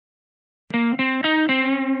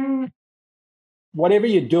Whatever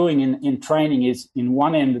you're doing in training is in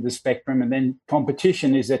one end of the spectrum, and then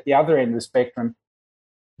competition is at the other end of the spectrum.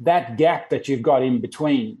 That gap that you've got in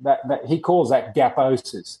between, that he calls that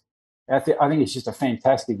gaposis. I think it's just a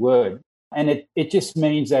fantastic word. And it just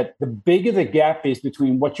means that the bigger the gap is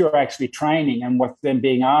between what you're actually training and what's then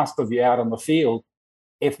being asked of you out on the field,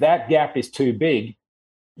 if that gap is too big,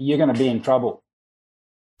 you're going to be in trouble.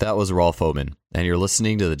 That was Rolf Omin, and you're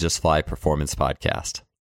listening to the Just Fly Performance Podcast.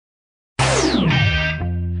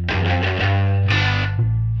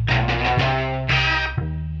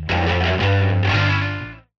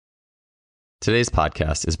 Today's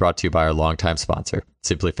podcast is brought to you by our longtime sponsor,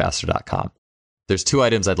 SimplyFaster.com. There's 2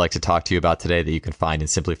 items I'd like to talk to you about today that you can find in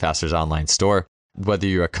SimplyFaster's online store. Whether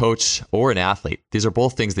you're a coach or an athlete, these are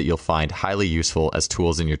both things that you'll find highly useful as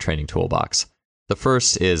tools in your training toolbox. The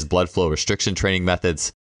first is blood flow restriction training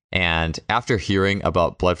methods. And after hearing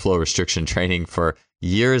about blood flow restriction training for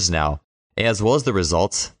years now, as well as the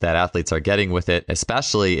results that athletes are getting with it,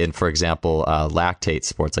 especially in, for example, lactate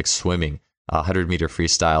sports like swimming, 100-meter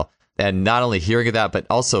freestyle, and not only hearing of that, but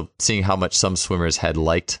also seeing how much some swimmers had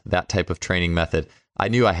liked that type of training method, I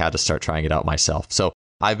knew I had to start trying it out myself. So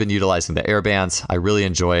I've been utilizing the Air Bands. I really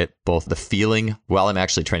enjoy it, both the feeling while I'm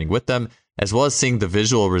actually training with them, as well as seeing the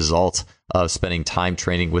visual result of spending time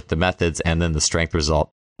training with the methods and then the strength result.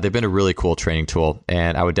 They've been a really cool training tool,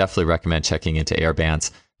 and I would definitely recommend checking into Air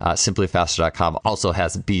Bands. SimplyFaster.com also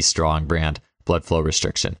has B Strong brand blood flow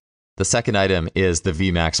restriction. The second item is the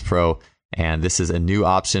VMAX Pro, and this is a new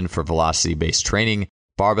option for velocity-based training,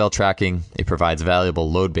 barbell tracking. It provides valuable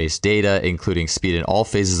load-based data, including speed in all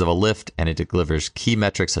phases of a lift, and it delivers key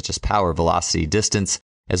metrics such as power, velocity, distance,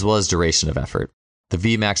 as well as duration of effort. The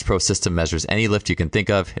VMAX Pro system measures any lift you can think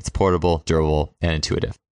of. It's portable, durable, and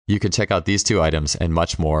intuitive. You can check out these 2 items and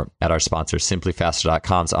much more at our sponsor,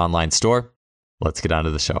 SimplyFaster.com's online store. Let's get on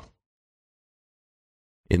to the show.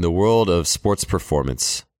 In the world of sports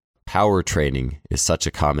performance, power training is such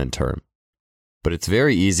a common term. But it's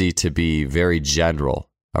very easy to be very general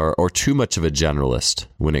or too much of a generalist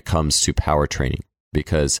when it comes to power training,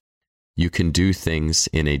 because you can do things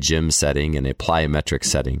in a gym setting, in a plyometric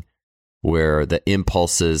setting, where the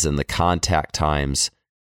impulses and the contact times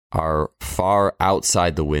are far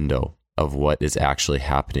outside the window of what is actually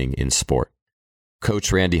happening in sport.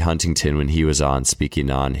 Coach Randy Huntington, when he was on speaking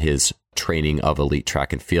on his training of elite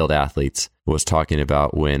track and field athletes, was talking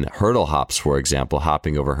about when hurdle hops, for example,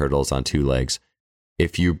 hopping over hurdles on 2 legs,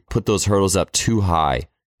 if you put those hurdles up too high,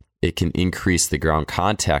 it can increase the ground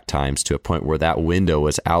contact times to a point where that window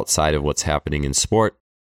is outside of what's happening in sport,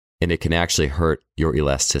 and it can actually hurt your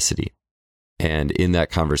elasticity. And in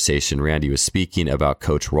that conversation, Randy was speaking about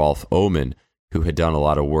Coach Rolf Omin, who had done a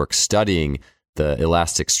lot of work studying the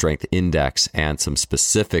elastic strength index and some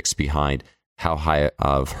specifics behind how high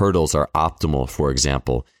of hurdles are optimal, for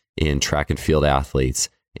example, in track and field athletes,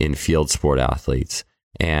 in field sport athletes.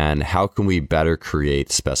 And how can we better create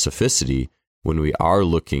specificity when we are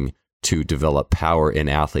looking to develop power in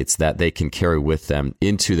athletes that they can carry with them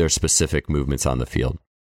into their specific movements on the field?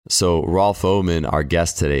 So Rolf Omin, our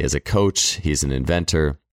guest today, is a coach. He's an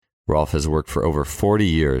inventor. Rolf has worked for over 40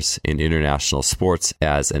 years in international sports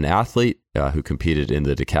as an athlete who competed in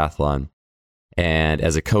the decathlon, and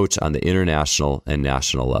as a coach on the international and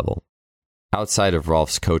national level. Outside of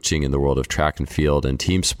Rolf's coaching in the world of track and field and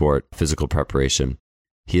team sport physical preparation,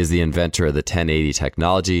 he is the inventor of the 1080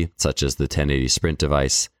 technology, such as the 1080 Sprint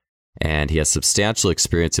device, and he has substantial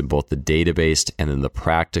experience in both the data-based and in the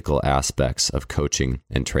practical aspects of coaching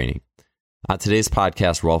and training. On today's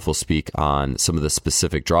podcast, Rolf will speak on some of the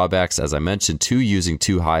specific drawbacks, as I mentioned, to using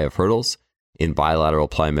too high of hurdles in bilateral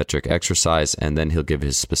plyometric exercise, and then he'll give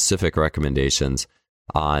his specific recommendations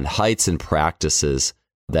on heights and practices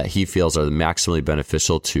that he feels are maximally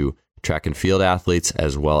beneficial to track and field athletes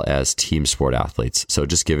as well as team sport athletes. So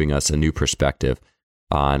just giving us a new perspective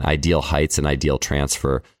on ideal heights and ideal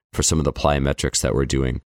transfer for some of the plyometrics that we're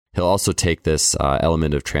doing. He'll also take this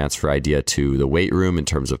element of transfer idea to the weight room in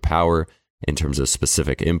terms of power, in terms of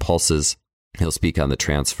specific impulses. He'll speak on the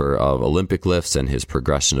transfer of Olympic lifts and his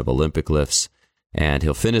progression of Olympic lifts. And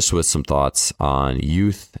he'll finish with some thoughts on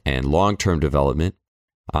youth and long-term development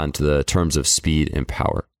onto the terms of speed and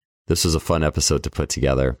power. This was a fun episode to put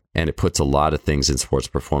together, and it puts a lot of things in sports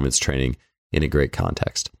performance training in a great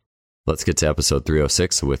context. Let's get to episode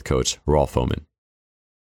 306 with Coach Rolf Omin.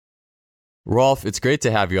 Rolf, it's great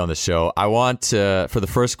to have you on the show. I want to, for the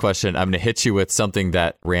first question, I'm going to hit you with something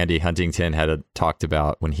that Randy Huntington had talked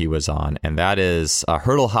about when he was on, and that is a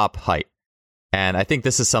hurdle hop height. And I think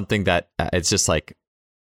this is something that it's just like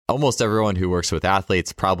almost everyone who works with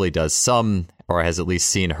athletes probably does some or has at least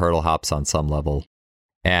seen hurdle hops on some level.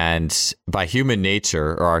 And by human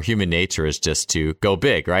nature, or our human nature is just to go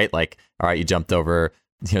big, right? Like, all right, you jumped over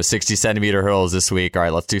 60 centimeter hurdles this week. All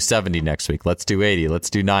right, let's do 70 next week. Let's do 80.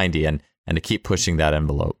 Let's do 90, and to keep pushing that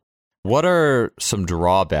envelope. What are some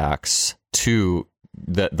drawbacks to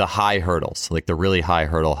the high hurdles, like the really high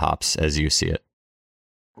hurdle hops as you see it?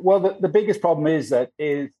 Well, the biggest problem is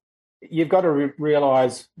you've got to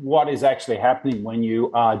realize what is actually happening when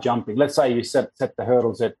you are jumping. Let's say you set the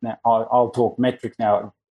hurdles at, now I'll talk metrics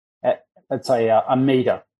now, at, let's say a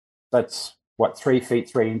meter. That's 3 feet,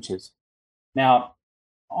 3 inches. Now,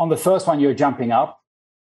 on the first one, you're jumping up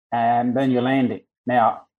and then you're landing.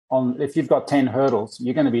 Now, if you've got 10 hurdles,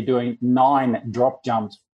 you're going to be doing 9 drop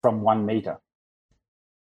jumps from 1 meter.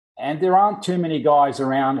 And there aren't too many guys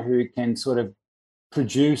around who can sort of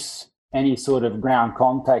produce any sort of ground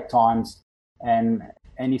contact times and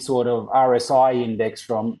any sort of RSI index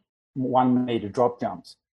from 1 meter drop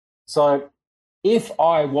jumps. So if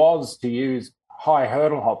I was to use high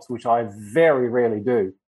hurdle hops, which I very rarely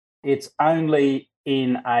do, it's only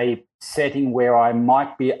in a setting where I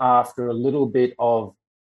might be after a little bit of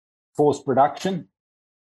force production.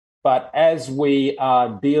 But as we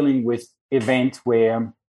are dealing with events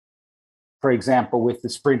where, for example, with the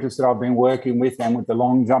sprinters that I've been working with and with the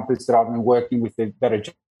long jumpers that I've been working with that are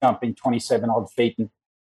jumping 27 odd feet,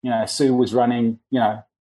 and Sue was running,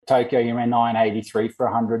 Tokyo, you ran 983 for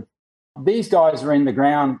 100. These guys are in the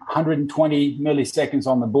ground 120 milliseconds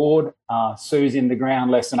on the board. Sue's in the ground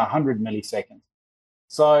less than 100 milliseconds.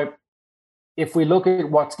 So if we look at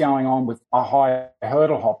what's going on with a high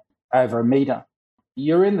hurdle hop over a meter,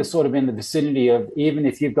 you're in the vicinity of, even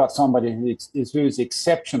if you've got somebody who's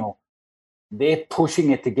exceptional, they're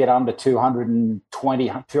pushing it to get under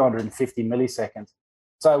 220, 250 milliseconds.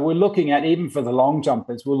 So we're looking at, even for the long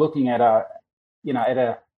jumpers, we're looking at a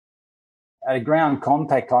ground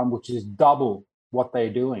contact time which is double what they're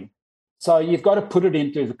doing. So you've got to put it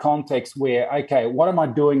into the context where, okay, what am I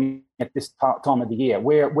doing at this time of the year?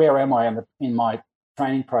 Where am I in my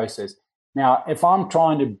training process? Now, if I'm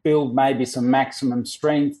trying to build maybe some maximum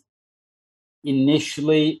strength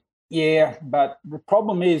initially, yeah, but the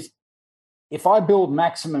problem is, if I build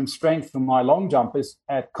maximum strength for my long jumpers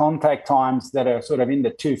at contact times that are sort of in the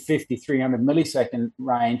 250, 300 millisecond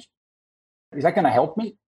range, is that going to help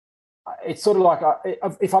me? It's sort of like,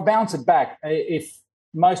 if I bounce it back, if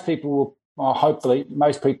most people will, well, hopefully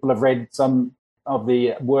most people have read some of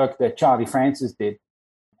the work that Charlie Francis did.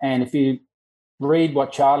 And if you read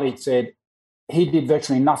what Charlie said, he did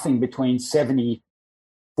virtually nothing between 74%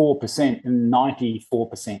 and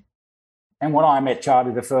 94%. And when I met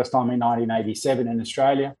Charlie the first time in 1987 in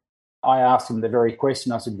Australia, I asked him the very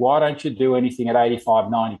question. I said, why don't you do anything at 85,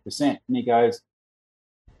 90%? And he goes,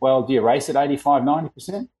 well, do you race at 85,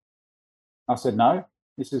 90%? I said, no.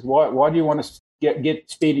 He says, why do you want to get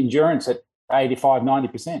speed endurance at 85,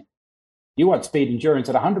 90%? You want speed endurance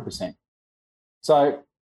at 100%. So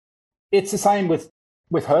it's the same with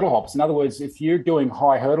hurdle hops. In other words, if you're doing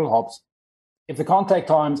high hurdle hops, if the contact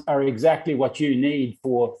times are exactly what you need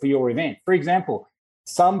for your event. For example,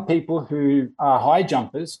 some people who are high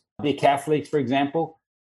jumpers, decathletes, for example,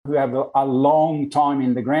 who have a long time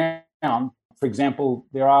in the ground. For example,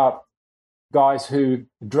 there are guys who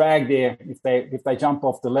drag if they jump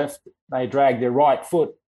off the left, they drag their right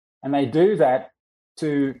foot, and they do that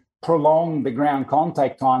to prolong the ground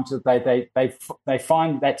contact time so that they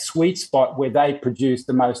find that sweet spot where they produce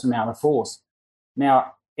the most amount of force.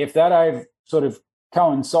 Now, if that sort of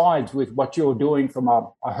coincides with what you're doing from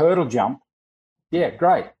a hurdle jump, yeah,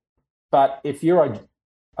 great. But if you're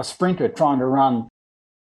a sprinter trying to run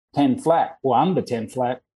 10 flat or under 10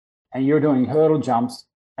 flat, and you're doing hurdle jumps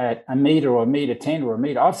at a meter or a meter 10 or a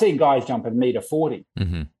meter, I've seen guys jump at meter 40,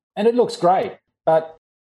 and it looks great. But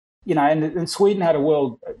and Sweden had a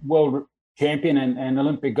world champion and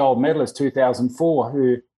Olympic gold medalist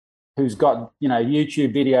 2004 who's got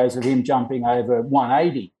YouTube videos of him jumping over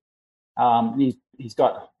 180. He's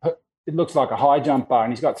got, it looks like a high jump bar,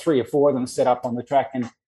 and he's got 3 or 4 of them set up on the track,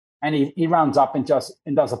 and he runs up and does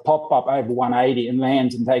a pop up over 180 and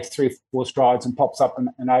lands and takes 3 or 4 strides and pops up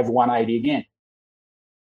and over 180 again.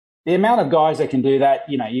 The amount of guys that can do that,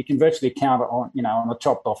 you can virtually count it on a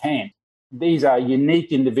chopped off hand. These are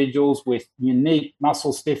unique individuals with unique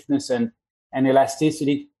muscle stiffness and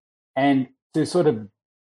elasticity, and to sort of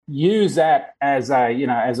use that as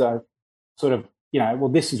a sort of, well,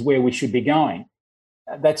 this is where we should be going.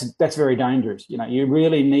 That's very dangerous. You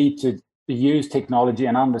really need to use technology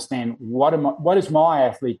and understand what is my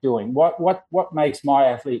athlete doing? What makes my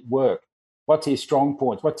athlete work? What's his strong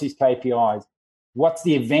points? What's his KPIs? What's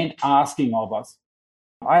the event asking of us?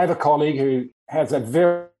 I have a colleague who has a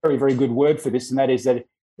very, very good word for this, and that is that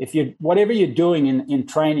if you whatever you're doing in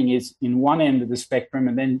training is in one end of the spectrum,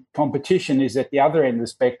 and then competition is at the other end of the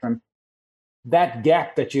spectrum, that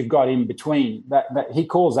gap that you've got in between, that he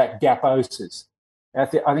calls that gaposis. I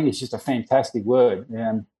think it's just a fantastic word.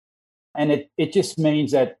 And it just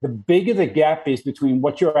means that the bigger the gap is between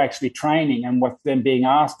what you're actually training and what's then being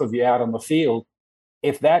asked of you out on the field,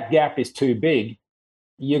 if that gap is too big,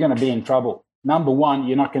 you're going to be in trouble. Number one,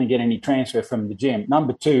 you're not going to get any transfer from the gym.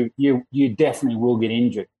 Number two, you definitely will get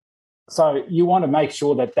injured. So you want to make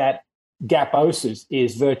sure that gaposis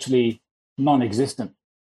is virtually non-existent.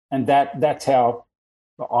 And that's how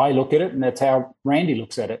I look at it, and that's how Randy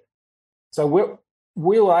looks at it. So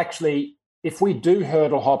we'll actually, if we do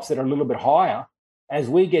hurdle hops that are a little bit higher, as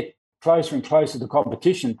we get closer and closer to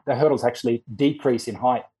competition, the hurdles actually decrease in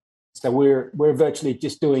height. So we're virtually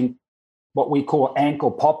just doing what we call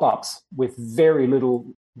ankle pop-ups with very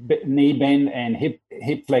little knee bend and hip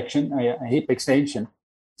flexion, hip extension.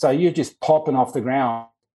 So you're just popping off the ground,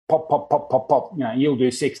 pop, pop, pop, pop, pop. You'll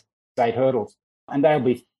do 6, 8 hurdles, and they'll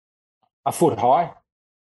be a foot high,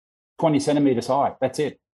 20 centimeters high. That's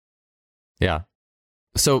it. Yeah.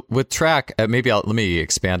 So with track, maybe let me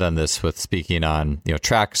expand on this with speaking on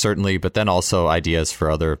track certainly, but then also ideas for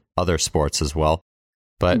other sports as well.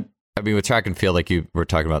 But I mean, with track and field, like you were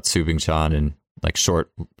talking about Subington and like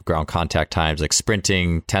short ground contact times, like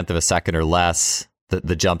sprinting 1/10 of a second or less.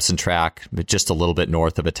 The jumps in track, just a little bit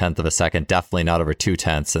north of 1/10 of a second, definitely not over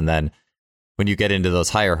 2/10. And then when you get into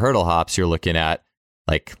those higher hurdle hops, you're looking at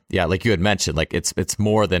like you had mentioned, like it's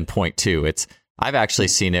more than 0.2. I've actually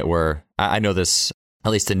seen it where I know this,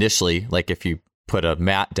 at least initially, like if you put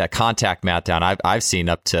a contact mat down, I've seen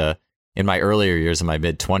up to, in my earlier years, in my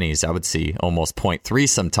mid-20s, I would see almost 0.3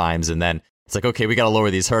 sometimes. And then it's like, okay, we got to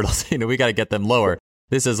lower these hurdles. We got to get them lower.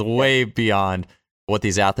 This is way beyond what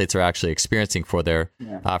these athletes are actually experiencing for their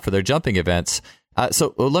jumping events.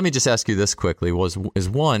 So let me just ask you this quickly: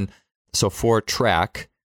 so for track,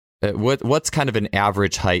 what's kind of an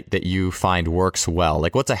average height that you find works well?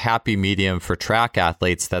 Like, what's a happy medium for track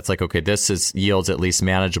athletes that's like, okay, this yields at least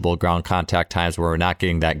manageable ground contact times where we're not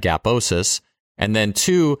getting that gaposis? And then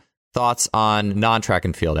 2, thoughts on non-track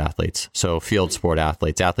and field athletes. So field sport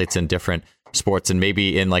athletes in different sports, and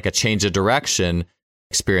maybe in like a change of direction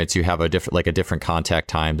experience, you have a different contact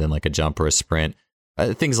time than like a jump or a sprint,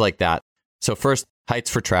 things like that. So first,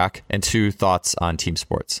 heights for track, and 2, thoughts on team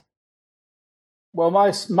sports. Well,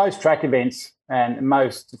 most track events and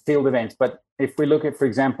most field events, but if we look at, for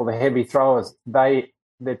example, the heavy throwers, the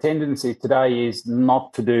tendency today is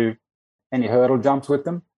not to do any hurdle jumps with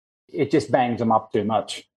them. It just bangs them up too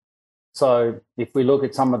much. So if we look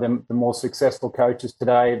at some of the more successful coaches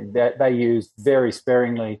today, they use very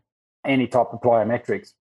sparingly any type of plyometrics.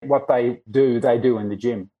 What they do in the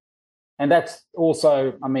gym. And that's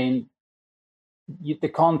also, I mean, the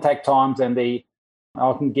contact times and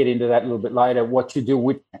I can get into that a little bit later. What you do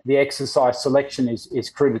with the exercise selection is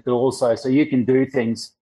critical also. So you can do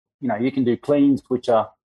things, you can do cleans which have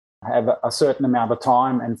a certain amount of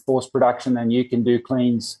time and force production, and you can do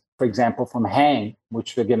cleans, for example, from hang,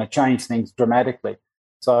 which are going to change things dramatically.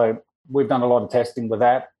 So we've done a lot of testing with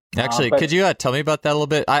that. Actually, could you tell me about that a little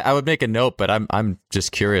bit? I would make a note, but I'm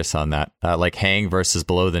just curious on that, like hang versus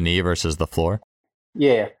below the knee versus the floor.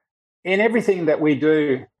 Yeah. In everything that we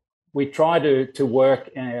do, we try to work.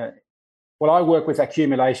 I work with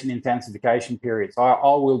accumulation intensification periods. I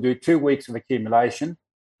will do 2 weeks of accumulation,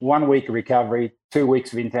 1 week of recovery, 2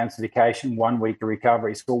 weeks of intensification, 1 week of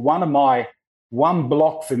recovery. So one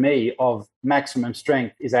block for me of maximum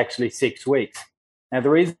strength is actually 6 weeks. Now, the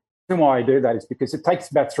reason why I do that is because it takes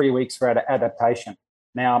about 3 weeks for adaptation.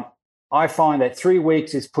 Now, I find that 3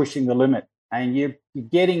 weeks is pushing the limit, and you're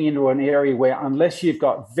getting into an area where, unless you've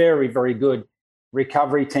got very, very good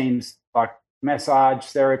recovery teams like massage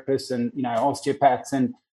therapists and osteopaths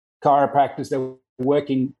and chiropractors that are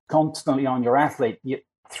working constantly on your athlete,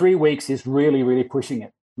 3 weeks is really, really pushing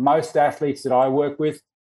it. Most athletes that I work with,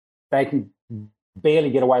 they can barely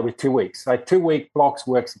get away with 2 weeks. So 2 week blocks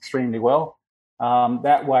works extremely well.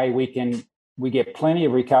 That way we get plenty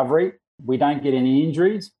of recovery. We don't get any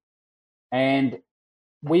injuries. And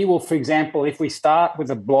we will, for example, if we start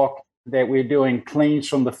with a block that we're doing cleans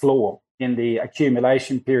from the floor in the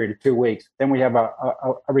accumulation period of 2 weeks, then we have a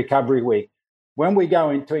recovery week. When we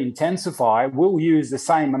go into intensify, we'll use the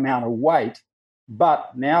same amount of weight,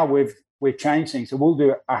 but now we've changed things. So we'll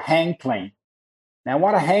do a hang clean. Now,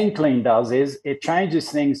 what a hang clean does is it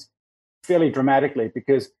changes things fairly dramatically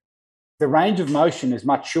because the range of motion is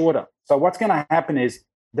much shorter. So what's going to happen is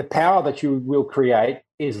the power that you will create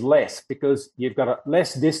is less because you've got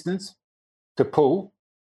less distance to pull,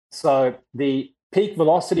 So the peak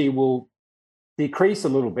velocity will decrease a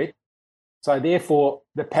little bit. So therefore,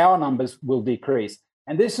 the power numbers will decrease.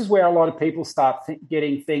 And this is where a lot of people start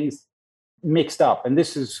getting things mixed up. And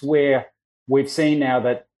this is where we've seen now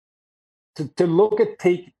that to look at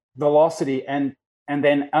peak velocity and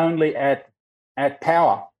then only at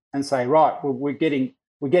power and say, right, well, we're getting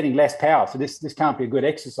less power, so this can't be a good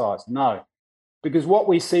exercise. No, because what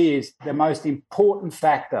we see is the most important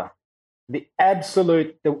factor, the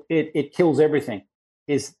absolute, it kills everything,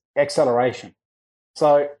 is acceleration.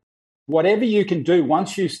 So whatever you can do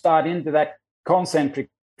once you start into that concentric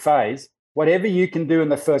phase, whatever you can do in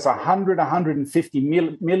the first 100, 150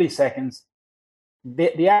 milliseconds,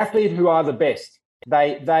 the athlete who are the best,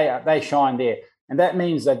 they shine there. And that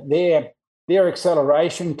means that their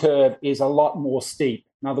acceleration curve is a lot more steep.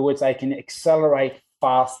 In other words, they can accelerate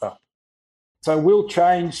faster. So we'll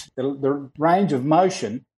change the range of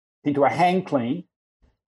motion into a hang clean.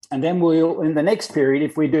 And then we'll, in the next period,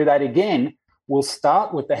 if we do that again, we'll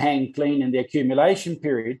start with the hang clean in the accumulation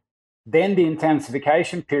period. Then the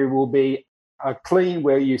intensification period will be a clean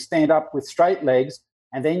where you stand up with straight legs,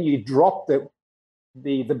 and then you drop the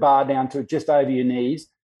bar down to just over your knees.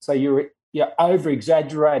 So you're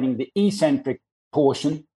over-exaggerating the eccentric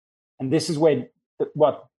portion. And this is where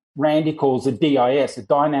what Randy calls the DIS, the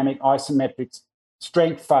dynamic isometric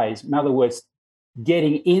strength phase. In other words,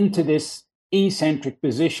 getting into this eccentric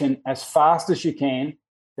position as fast as you can.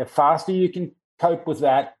 The faster you can cope with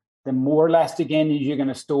that, the more elastic energy you're going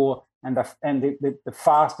to store, and the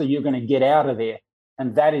faster you're going to get out of there.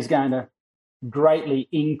 And that is going to greatly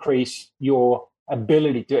increase your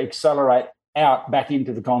ability to accelerate out back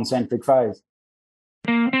into the concentric phase.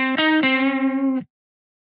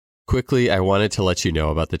 Quickly, I wanted to let you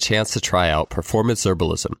know about the chance to try out Performance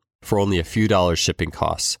Herbalism for only a few dollars shipping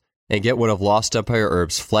costs and get one of Lost Empire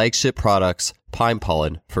Herbs' flagship products, Pine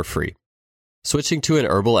Pollen, for free. Switching to an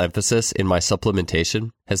herbal emphasis in my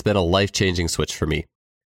supplementation has been a life-changing switch for me.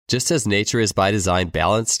 Just as nature is by design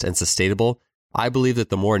balanced and sustainable, I believe that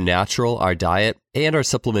the more natural our diet and our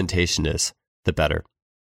supplementation is, the better.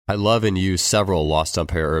 I love and use several Lost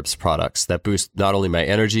Empire Herbs products that boost not only my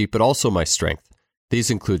energy, but also my strength. These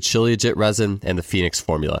include Shilajit resin and the Phoenix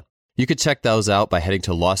formula. You could check those out by heading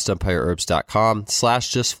to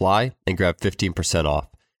lostempireherbs.com/justfly and grab 15% off.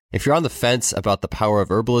 If you're on the fence about the power of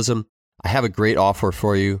herbalism, I have a great offer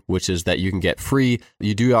for you, which is that you can get free.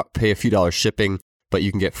 You do pay a few dollars shipping, but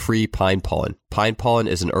you can get free pine pollen. Pine pollen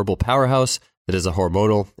is an herbal powerhouse that is a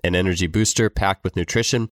hormonal and energy booster packed with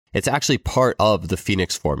nutrition. It's actually part of the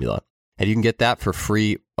Phoenix formula, and you can get that for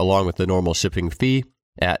free along with the normal shipping fee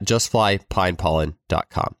at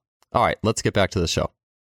justflypinepollen.com. All right, let's get back to the show.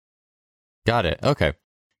 Got it. Okay.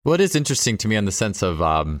 Well, it is interesting to me in the sense of,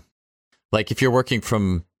 like, if you're working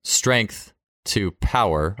from strength to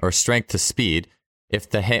power or strength to speed,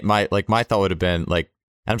 if my thought would have been like,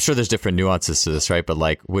 I'm sure there's different nuances to this, right? But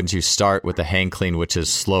like, wouldn't you start with the hang clean, which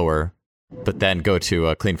is slower, but then go to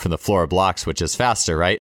a clean from the floor of blocks, which is faster,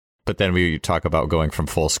 right? But then we talk about going from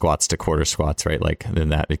full squats to quarter squats, right? Like then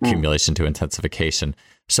that accumulation to intensification.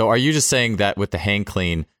 So are you just saying that with the hang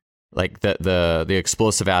clean, like the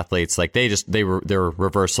explosive athletes, like their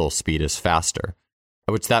reversal speed is faster,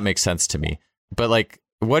 which that makes sense to me. But like,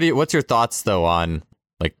 what's your thoughts though on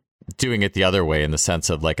like doing it the other way in the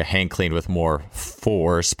sense of like a hang clean with more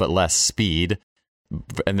force but less speed,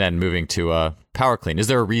 and then moving to a power clean? Is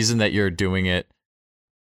there a reason that you're doing it?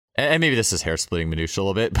 And maybe this is hair splitting minutia a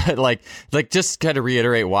little bit, but like just kind of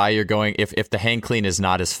reiterate why you're going, if the hang clean is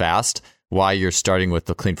not as fast, why you're starting with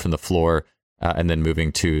the clean from the floor and then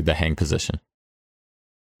moving to the hang position.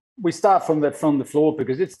 We start from the floor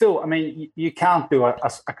because it's still, I mean, you can't do a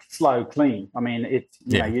slow clean. I mean, it's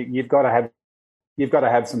you've got to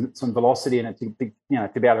have some velocity in it to be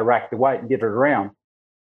able to rack the weight and get it around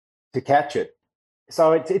to catch it.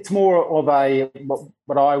 So it's more of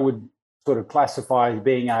what I would sort of classify as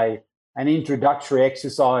being an introductory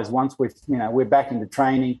exercise. Once we're back into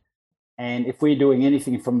training, and if we're doing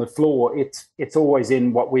anything from the floor, it's always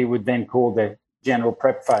in what we would then call the general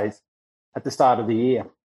prep phase at the start of the year.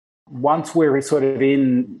 Once we're sort of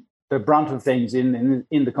in the brunt of things in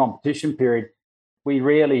the competition period, we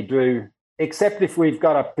really do, except if we've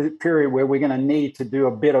got a period where we're going to need to do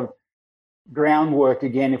a bit of groundwork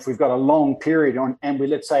again. If we've got a long period on, and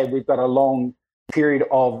let's say we've got a long period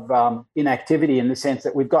of inactivity in the sense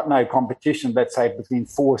that we've got no competition, let's say between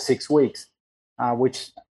 4 or 6 weeks,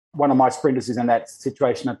 which one of my sprinters is in that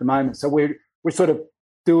situation at the moment. So we're sort of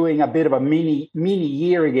doing a bit of a mini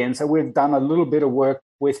year again. So we've done a little bit of work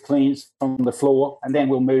with cleans from the floor, and then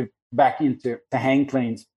we'll move back into hang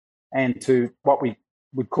cleans and to what we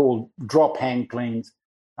would call drop hang cleans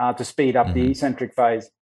to speed up the eccentric phase.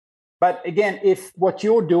 But again, if what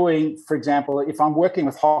you're doing, for example, if I'm working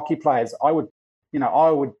with hockey players, I would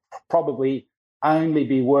probably only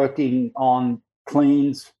be working on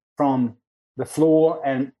cleans from the floor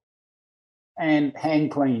and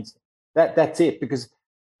hand cleans. That's it, because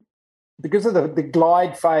of the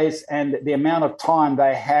glide phase and the amount of time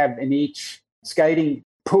they have in each skating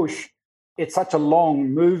push. It's such a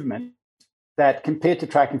long movement that compared to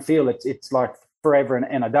track and field, it's like forever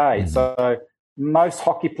and a day. So most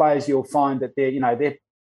hockey players, you'll find that they're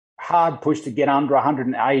hard pushed to get under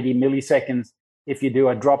 180 milliseconds if you do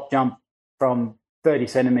a drop jump from 30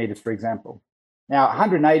 centimeters, for example. Now,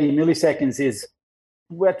 180 milliseconds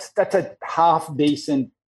that's a half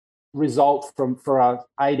decent result for a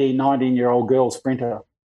 18, 19-year-old girl sprinter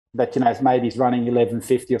that maybe is running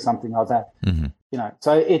 11:50 or something like that.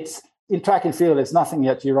 So it's in track and field. There's nothing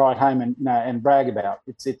that you write home and brag about.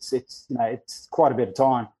 It's quite a bit of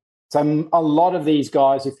time. So a lot of these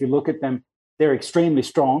guys, if you look at them, they're extremely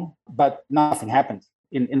strong, but nothing happens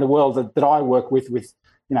in the world that I work with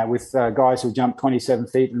guys who jump 27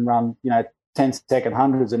 feet and run 10-second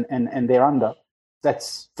hundreds and they're under.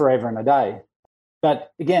 That's forever and a day.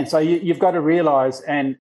 But again, so you've got to realize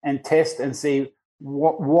and test and see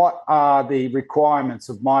what are the requirements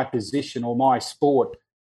of my position or my sport.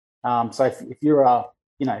 So if you're a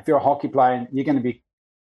hockey player and you're going to be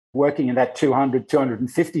working in that 200,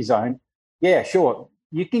 250 zone, yeah, sure.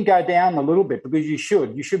 You can go down a little bit because you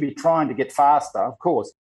should be trying to get faster, of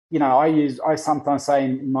course. I sometimes say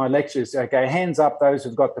in my lectures, okay, hands up those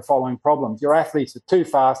who've got the following problems. Your athletes are too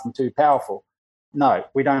fast and too powerful. No,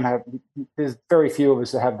 we don't have, there's very few of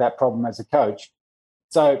us that have that problem as a coach.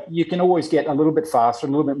 So you can always get a little bit faster, a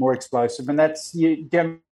little bit more explosive, and that's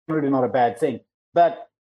generally not a bad thing. But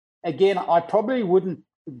again, I probably wouldn't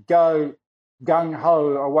go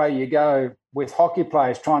gung-ho away you go with hockey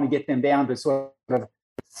players trying to get them down to sort of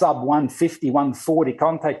sub 150, 140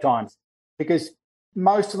 contact times, because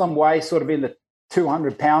most of them weigh sort of in the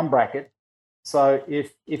 200-pound bracket. So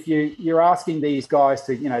if you're asking these guys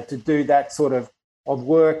to do that sort of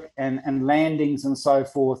work and landings and so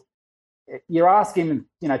forth, you're asking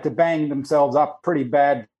them to bang themselves up pretty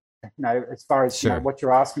bad, as far as what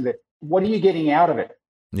you're asking them. What are you getting out of it?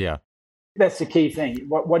 Yeah. That's the key thing.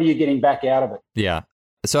 What are you getting back out of it? Yeah.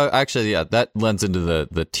 So actually, that lends into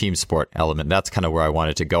the team sport element. That's kind of where I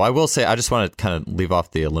wanted to go. I will say, I just want to kind of leave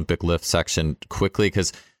off the Olympic lift section quickly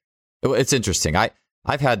because it's interesting.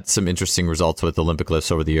 I've had some interesting results with Olympic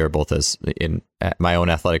lifts over the year, both as in my own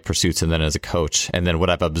athletic pursuits and then as a coach, and then what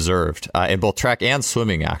I've observed in both track and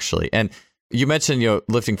swimming, actually. And you mentioned,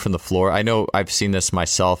 lifting from the floor. I know I've seen this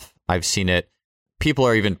myself. I've seen it. People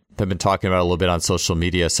have been talking about it a little bit on social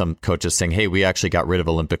media. Some coaches saying, hey, we actually got rid of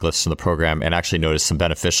Olympic lifts from the program and actually noticed some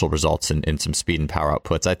beneficial results in some speed and power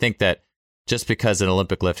outputs. I think that just because an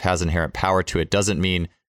Olympic lift has inherent power to it doesn't mean,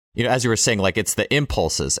 as you were saying, like it's the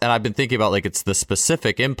impulses. And I've been thinking about like it's the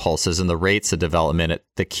specific impulses and the rates of development at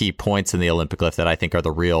the key points in the Olympic lift that I think are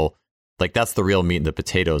the real, like that's the real meat and the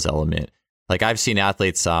potatoes element. Like I've seen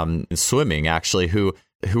athletes in swimming actually who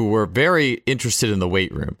were very interested in the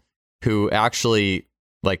weight room, who actually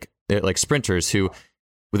like sprinters who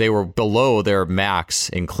they were below their max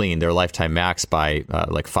in clean, their lifetime max by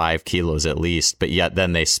like 5 kilos at least, but yet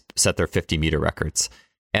then they set their 50-meter records.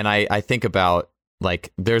 And I think about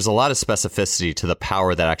like there's a lot of specificity to the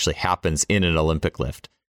power that actually happens in an Olympic lift.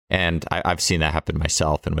 And I've seen that happen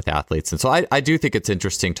myself and with athletes. And so I do think it's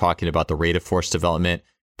interesting talking about the rate of force development,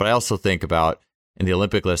 but I also think about in the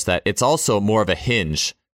Olympic lifts that it's also more of a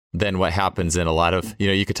hinge than what happens in a lot of,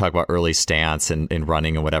 you could talk about early stance and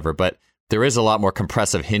running and whatever, but there is a lot more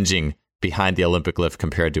compressive hinging behind the Olympic lift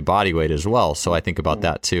compared to body weight as well. So I think about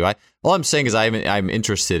that too. All I'm saying is I'm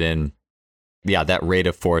interested in, that rate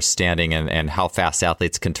of force standing and how fast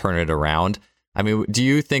athletes can turn it around. I mean, do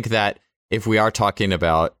you think that if we are talking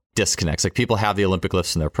about disconnects, like people have the Olympic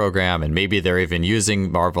lifts in their program and maybe they're even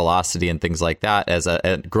using bar velocity and things like that as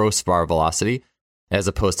a gross bar velocity, as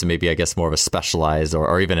opposed to maybe, I guess, more of a specialized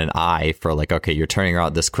or even an eye for like, okay, you're turning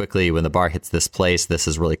around this quickly. When the bar hits this place, this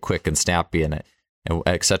is really quick and snappy and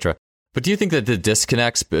et cetera. But do you think that the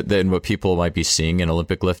disconnects in what people might be seeing in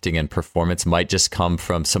Olympic lifting and performance might just come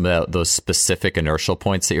from some of those specific inertial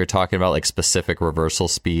points that you're talking about, like specific reversal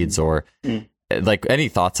speeds or like any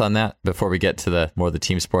thoughts on that before we get to the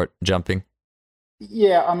team sport jumping?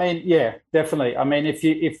 Yeah, I mean, definitely. I mean,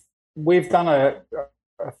 if we've done a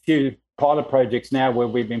few pilot projects now where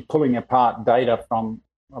we've been pulling apart data from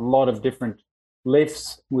a lot of different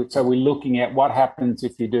lifts. So we're looking at what happens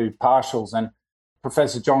if you do partials. And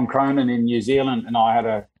Professor John Cronin in New Zealand and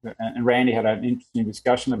and Randy had an interesting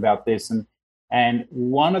discussion about this. And And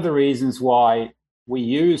one of the reasons why we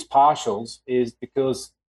use partials is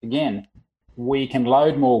because, again, we can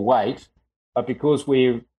load more weight, but because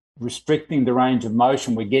we're restricting the range of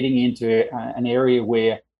motion, we're getting into an area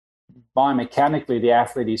where biomechanically the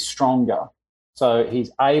athlete is stronger. So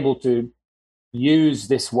he's able to use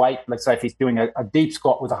this weight. Let's say if he's doing a deep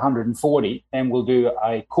squat with 140, then we'll do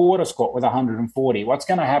a quarter squat with 140. What's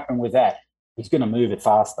going to happen with that? He's going to move it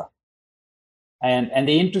faster. And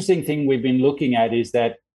the interesting thing we've been looking at is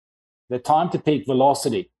that the time to peak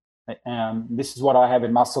velocity, this is what I have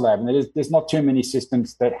in Muscle Lab, and there's not too many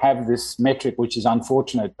systems that have this metric, which is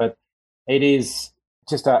unfortunate, but it is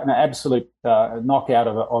just an absolute knockout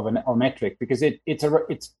of a metric, because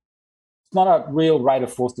it's not a real rate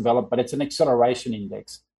of force developed, but it's an acceleration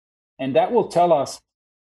index. And that will tell us,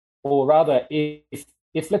 or rather,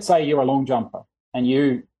 if let's say you're a long jumper and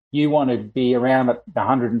you want to be around at the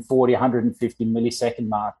 140, 150 millisecond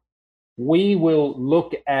mark, we will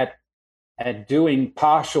look at doing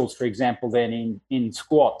partials, for example, then in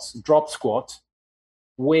squats, drop squats,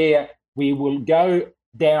 where we will go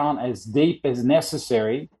down as deep as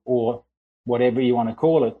necessary, or whatever you want to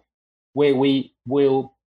call it, where we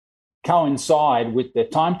will coincide with the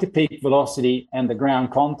time to peak velocity and the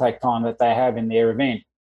ground contact time that they have in their event,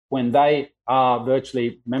 when they are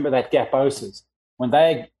virtually, remember that gaposis, when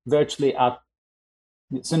they virtually are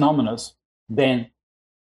synonymous, then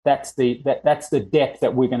that's the depth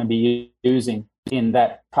that we're going to be using in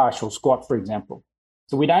that partial squat, for example.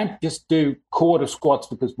 So we don't just do quarter squats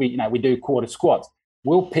because we do quarter squats.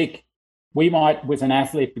 We might, with an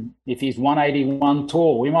athlete, if he's 181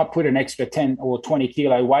 tall, we might put an extra 10 or 20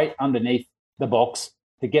 kilo weight underneath the box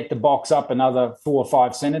to get the box up another 4 or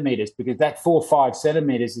 5 centimeters, because that 4 or 5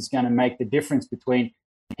 centimeters is going to make the difference between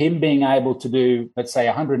him being able to do, let's say,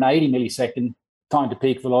 180 millisecond time to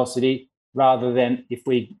peak velocity, rather than if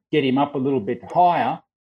we get him up a little bit higher,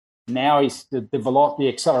 now the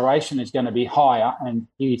acceleration is going to be higher and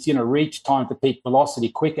he's going to reach time to peak velocity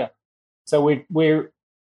quicker. So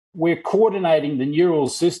we're coordinating the neural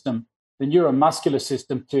system, the neuromuscular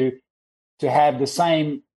system, to have the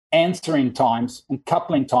same answering times and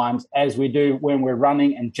coupling times as we do when we're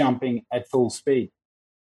running and jumping at full speed.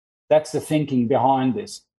 That's the thinking behind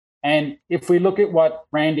this. And if we look at what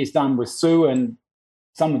Randy's done with Sue and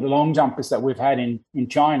some of the long jumpers that we've had in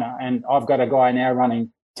China, and I've got a guy now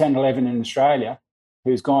running 10.11 in Australia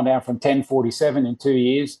who's gone down from 10.47 in 2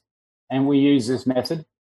 years, and we use this method.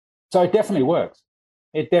 So it definitely works.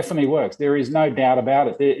 It definitely works. There is no doubt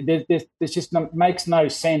about it. There's just makes no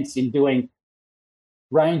sense in doing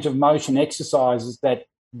range of motion exercises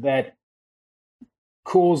that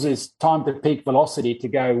causes time to peak velocity to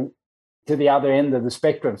go to the other end of the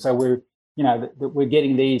spectrum. So we're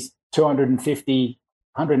getting these 250,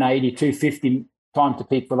 180, 250 time to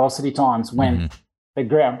peak velocity times when the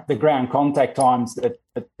ground contact times that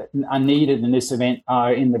are needed in this event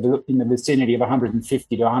are in the vicinity of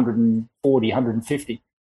 150 to 140, 150.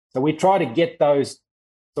 So we try to get those.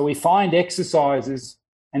 So we find exercises,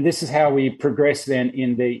 and this is how we progress then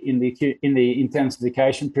in the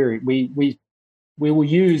intensification period. We will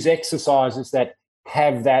use exercises that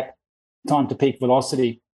have that time to peak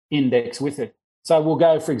velocity index with it. So we'll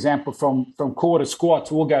go, for example, from quarter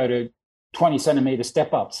squats, we'll go to 20 centimeter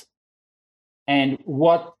step ups. And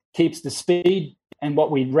what keeps the speed and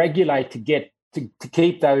what we regulate to get to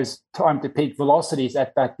keep those time to peak velocities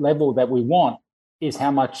at that level that we want is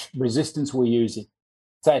how much resistance we're using.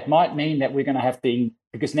 So it might mean that we're going to have to,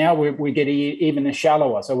 because now we're getting even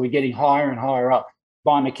shallower, so we're getting higher and higher up.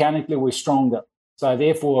 Biomechanically, we're stronger. So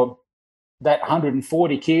therefore, that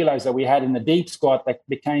 140 kilos that we had in the deep squat that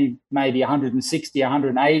became maybe 160,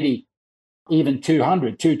 180, even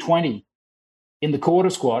 200, 220 in the quarter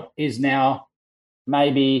squat is now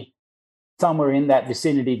maybe somewhere in that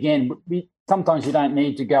vicinity again. Sometimes you don't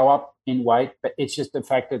need to go up in weight, but it's just the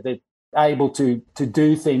fact that they're able to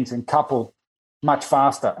do things and couple much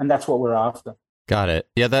faster, and that's what we're after. Got it.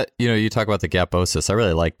 Yeah, that, you talk about the gaposis. I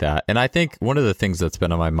really like that. And I think one of the things that's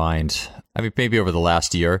been on my mind, I mean, maybe over the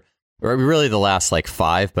last year, or really the last like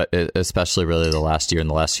 5, but especially really the last year and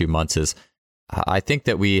the last few months, is I think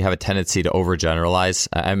that we have a tendency to overgeneralize.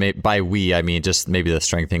 By we, I mean just maybe the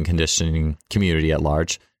strength and conditioning community at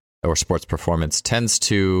large, or sports performance, tends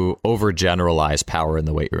to overgeneralize power in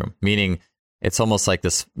the weight room, meaning it's almost like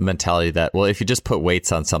this mentality that, well, if you just put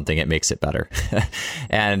weights on something, it makes it better.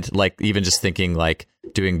 And like even just thinking like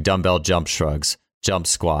doing dumbbell jump shrugs, jump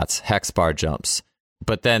squats, hex bar jumps.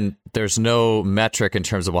 But then there's no metric in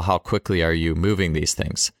terms of, well, how quickly are you moving these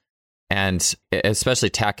things? And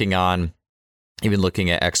especially tacking on, even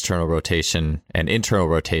looking at external rotation and internal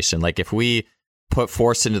rotation. Like if we put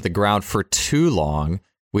force into the ground for too long,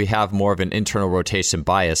 we have more of an internal rotation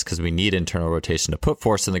bias because we need internal rotation to put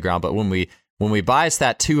force in the ground. But when we bias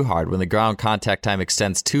that too hard, when the ground contact time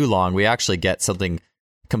extends too long, we actually get something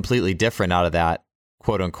completely different out of that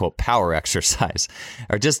quote unquote power exercise.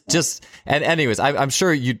 Or and anyways, I'm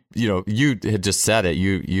sure you had just said it.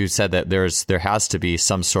 You said that there has to be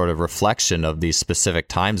some sort of reflection of these specific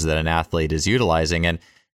times that an athlete is utilizing. And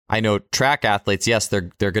I know track athletes, yes, they're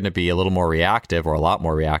going to be a little more reactive or a lot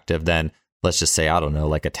more reactive than, let's just say, I don't know,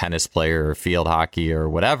 like a tennis player or field hockey or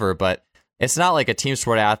whatever. But it's not like a team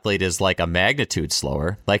sport athlete is like a magnitude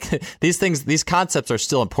slower. Like these concepts are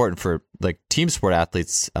still important for like team sport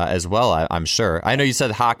athletes as well, I'm sure. I know you said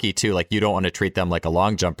hockey too, like you don't want to treat them like a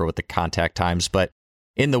long jumper with the contact times, but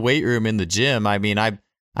in the weight room, in the gym, I mean,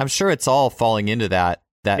 I'm sure it's all falling into that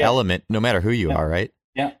element, no matter who you are, right?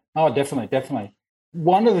 Yeah. Oh, definitely.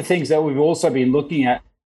 One of the things that we've also been looking at,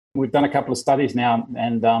 we've done a couple of studies now,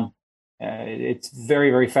 and it's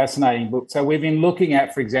very, very fascinating. So we've been looking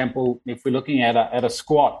at, for example, if we're looking at a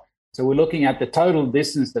squat, so we're looking at the total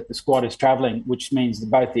distance that the squat is traveling, which means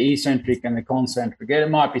both the eccentric and the concentric. It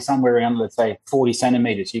might be somewhere around, let's say, 40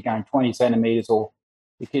 centimeters. You're going 20 centimeters, or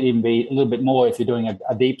it could even be a little bit more if you're doing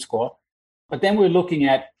a deep squat. But then we're looking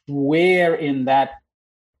at where in that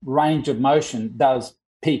range of motion does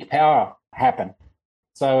peak power happen.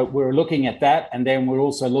 So we're looking at that, and then we're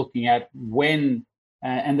also looking at when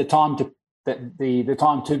and the time to the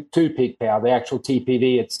time to peak power, the actual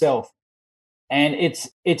TPV itself. And it's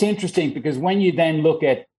interesting because when you then look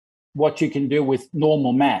at what you can do with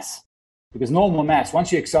normal mass, because normal mass,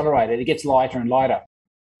 once you accelerate it, it gets lighter and lighter.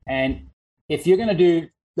 And if you're going to do,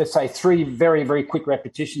 let's say, 3 very, very quick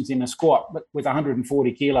repetitions in a squat with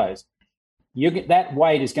 140 kilos, that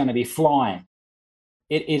weight is going to be flying.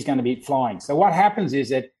 It is going to be flying. So what happens is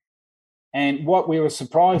that, and what we were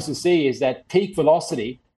surprised to see is that peak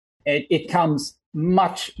velocity, it comes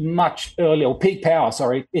much, much earlier, or peak power,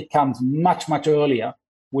 sorry, it comes much, much earlier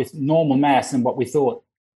with normal mass than what we thought.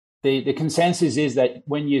 The consensus is that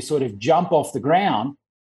when you sort of jump off the ground,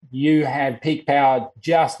 you have peak power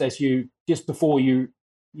just before you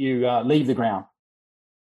leave the ground.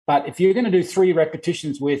 But if you're going to do 3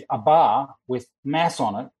 repetitions with a bar with mass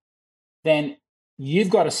on it, then you've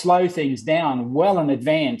got to slow things down well in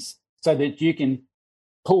advance so that you can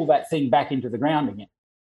pull that thing back into the ground again.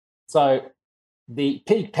 So the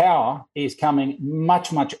peak power is coming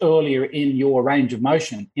much, much earlier in your range of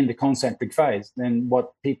motion in the concentric phase than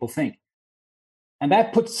what people think. And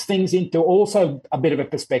that puts things into also a bit of a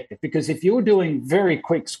perspective, because if you're doing very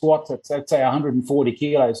quick squats at, let's say, 140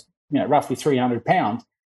 kilos, roughly 300 pounds,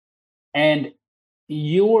 and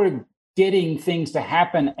you're getting things to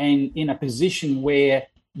happen and in a position where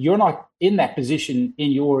you're not in that position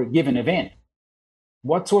in your given event,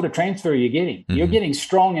 what sort of transfer are you getting? Mm-hmm. You're getting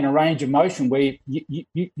strong in a range of motion where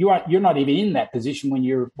you're not even in that position when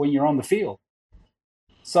you're on the field.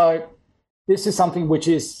 So this is something which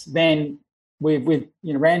is then with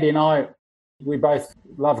Randy and I, we both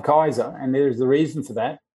love Kaiser, and there's the reason for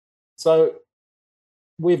that. So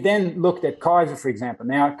we've then looked at Kaiser, for example.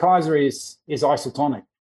 Now Kaiser is isotonic,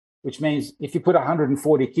 which means if you put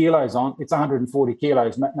 140 kilos on, it's 140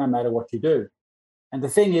 kilos no matter what you do. And the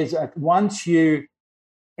thing is, once you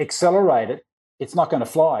accelerate it, it's not going to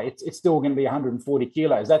fly. It's still going to be 140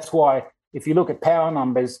 kilos. That's why if you look at power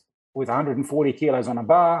numbers with 140 kilos on a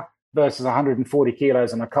bar versus 140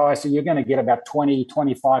 kilos on a Kaiser, you're going to get about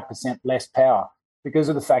 20-25% less power because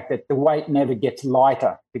of the fact that the weight never gets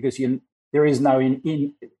lighter, because there is no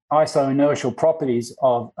isoinertial properties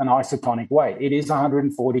of an isotonic weight. It is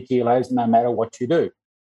 140 kilos no matter what you do.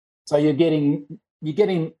 So you're getting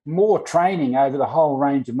more training over the whole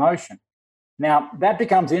range of motion. Now, that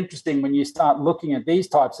becomes interesting when you start looking at these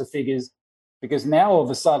types of figures, because now all of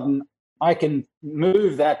a sudden I can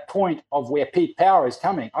move that point of where peak power is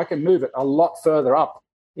coming. I can move it a lot further up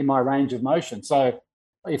in my range of motion. So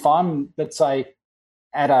if I'm, let's say,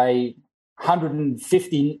 at a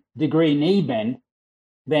 150-degree knee bend,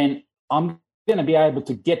 then I'm going to be able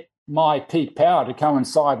to get my peak power to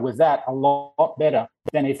coincide with that a lot better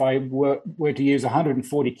than if I were to use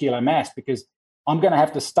 140 kilo mass, because I'm going to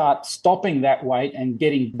have to start stopping that weight and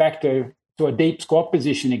getting back to a deep squat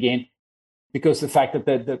position again, because the fact that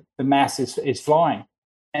the mass is flying.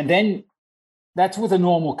 And then that's with a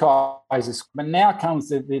normal Kaiser. But now comes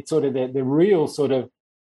the real sort of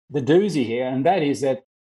the doozy here, and that is that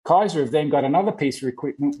Kaiser have then got another piece of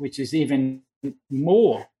equipment which is even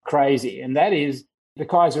more crazy, and that is the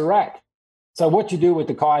Kaiser rack. So what you do with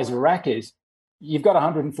the Kaiser rack is you've got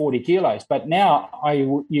 140 kilos, but now I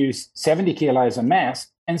use 70 kilos of mass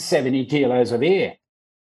and 70 kilos of air.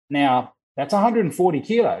 Now, That's 140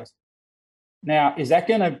 kilos. Now, is that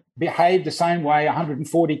going to behave the same way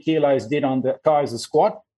 140 kilos did on the Kaiser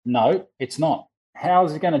squat? No, it's not. How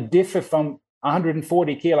is it going to differ from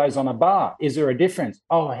 140 kilos on a bar? Is there a difference?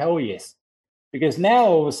 Oh, hell yes. Because now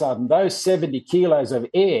all of a sudden, those 70 kilos of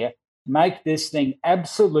air make this thing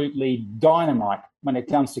absolutely dynamite when it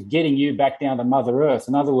comes to getting you back down to Mother Earth.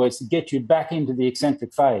 In other words, to get you back into the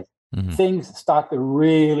eccentric phase. Mm-hmm. Things start to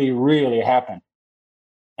really, really happen.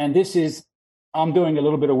 And this is, I'm doing a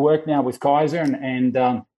little bit of work now with Kaiser,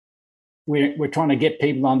 and we're trying to get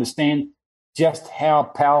people to understand just how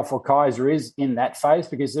powerful Kaiser is in that phase,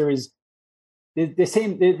 because there's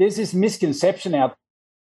this misconception out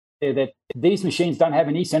there that these machines don't have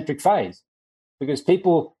an eccentric phase, because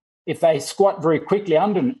people, if they squat very quickly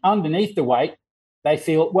underneath the weight, they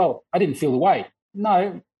feel, well, I didn't feel the weight.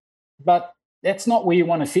 No, but that's not where you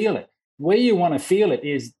want to feel it. Where you want to feel it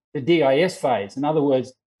is the DIS phase. In other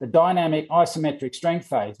words, the dynamic isometric strength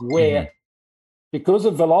phase, where because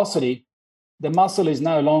of velocity, the muscle is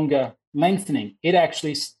no longer lengthening. It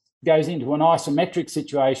actually goes into an isometric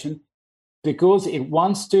situation because it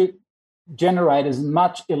wants to generate as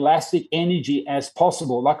much elastic energy as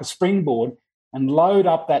possible, like a springboard, and load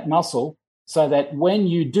up that muscle so that when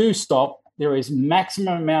you do stop, there is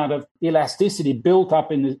maximum amount of elasticity built up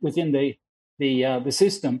within the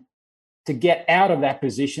system to get out of that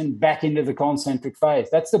position back into the concentric phase.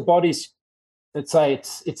 That's the body's, let's say,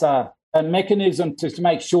 it's a mechanism to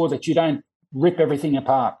make sure that you don't rip everything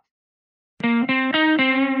apart.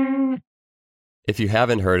 If you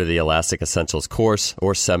haven't heard of the Elastic Essentials course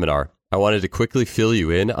or seminar, I wanted to quickly fill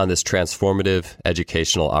you in on this transformative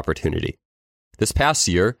educational opportunity. This past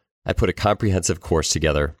year, I put a comprehensive course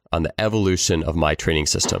together on the evolution of my training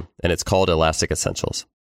system, and it's called Elastic Essentials.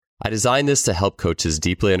 I designed this to help coaches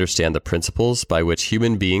deeply understand the principles by which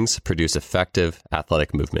human beings produce effective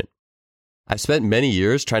athletic movement. I've spent many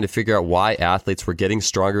years trying to figure out why athletes were getting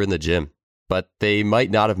stronger in the gym, but they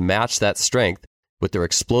might not have matched that strength with their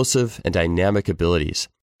explosive and dynamic abilities.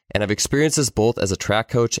 And I've experienced this both as a track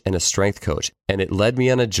coach and a strength coach, and it led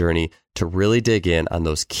me on a journey to really dig in on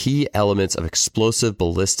those key elements of explosive,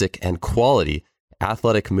 ballistic, and quality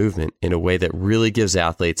athletic movement in a way that really gives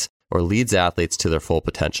athletes or leads athletes to their full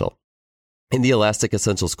potential. In the Elastic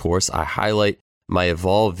Essentials course, I highlight my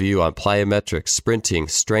evolved view on plyometrics, sprinting,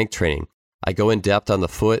 strength training. I go in depth on the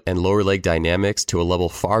foot and lower leg dynamics to a level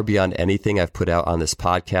far beyond anything I've put out on this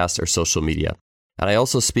podcast or social media. And I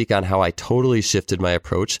also speak on how I totally shifted my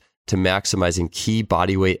approach to maximizing key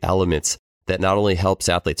bodyweight elements that not only helps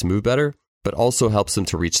athletes move better, but also helps them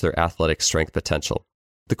to reach their athletic strength potential.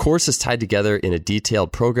 The course is tied together in a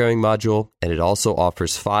detailed programming module, and it also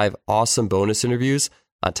offers 5 awesome bonus interviews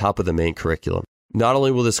on top of the main curriculum. Not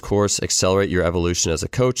only will this course accelerate your evolution as a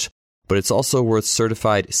coach, but it's also worth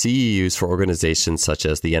certified CEUs for organizations such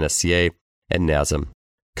as the NSCA and NASM.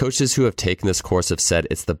 Coaches who have taken this course have said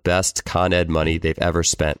it's the best Con Ed money they've ever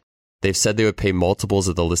spent. They've said they would pay multiples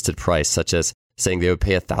of the listed price, such as saying they would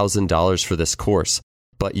pay $1,000 for this course.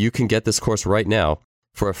 But you can get this course right now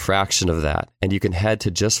for a fraction of that, and you can head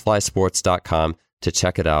to justflysports.com to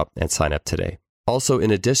check it out and sign up today. Also,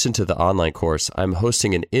 in addition to the online course, I'm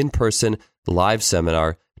hosting an in-person live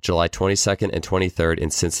seminar July 22nd and 23rd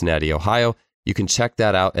in Cincinnati, Ohio. You can check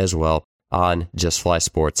that out as well on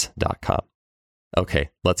justflysports.com. Okay,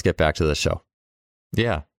 let's get back to the show.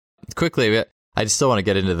 Yeah. Quickly, I still want to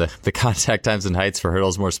get into the contact times and heights for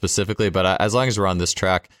hurdles more specifically, but as long as we're on this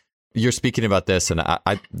track, you're speaking about this, and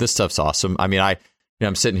I this stuff's awesome. I mean,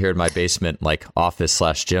 I'm sitting here in my basement, like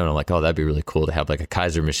office/gym, and I'm like, oh, that'd be really cool to have like a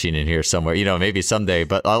Kaiser machine in here somewhere, maybe someday,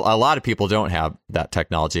 but a lot of people don't have that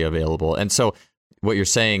technology available. And so what you're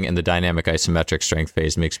saying in the dynamic isometric strength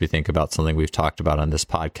phase makes me think about something we've talked about on this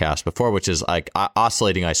podcast before, which is like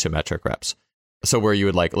oscillating isometric reps. So where you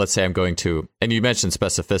would let's say I'm going to, and you mentioned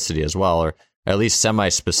specificity as well, or at least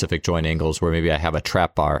semi-specific joint angles where maybe I have a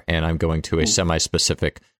trap bar and I'm going to a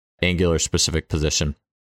semi-specific angular specific position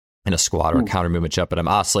in a squat or a counter movement jump, but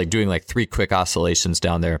I'm doing like 3 quick oscillations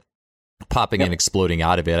down there, popping and exploding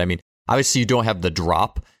out of it. I mean, obviously you don't have the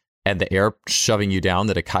drop and the air shoving you down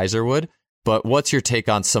that a Kaiser would, but what's your take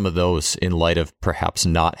on some of those in light of perhaps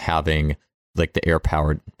not having like the air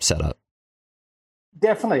powered setup?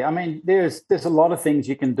 Definitely. I mean, there's a lot of things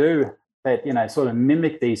you can do that, sort of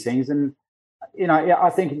mimic these things. And, I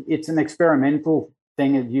think it's an experimental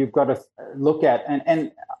thing that you've got to look at.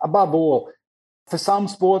 And above all, for some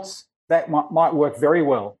sports, that might work very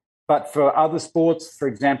well. But for other sports, for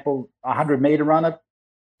example, a 100-meter runner,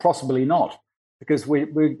 possibly not. Because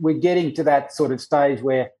we're getting to that sort of stage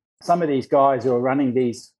where some of these guys who are running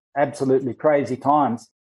these absolutely crazy times,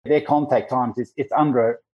 their contact times, it's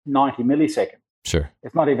under 90 milliseconds. Sure.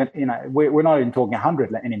 It's not even, we're not even talking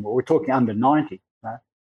 100 anymore. We're talking under 90. I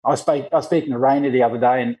was speaking to Rainer the other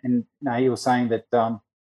day, and he was saying that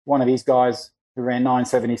one of his guys who ran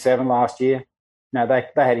 977 last year, they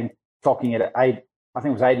had him clocking it at 8, I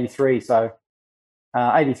think it was 83, so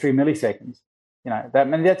 83 milliseconds.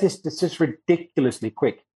 It's just ridiculously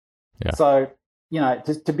quick. Yeah. So,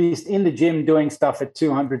 to be in the gym doing stuff at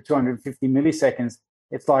 200, 250 milliseconds,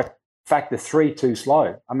 it's like factor 3 too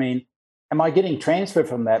slow. I mean, am I getting transfer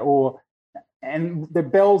from that? And the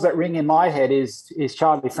bells that ring in my head is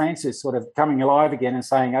Charlie Francis sort of coming alive again and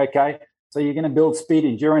saying, okay, so you're going to build speed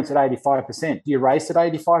endurance at 85%. Do you race at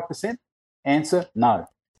 85%? Answer, no.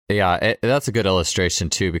 Yeah, that's a good illustration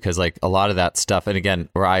too, because like a lot of that stuff, and again,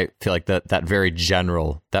 where I feel like that very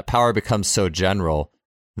general, that power becomes so general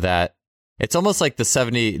that it's almost like the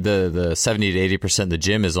 70 to 80% of the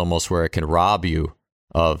gym is almost where it can rob you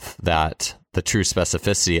of the true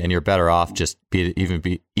specificity, and you're better off just being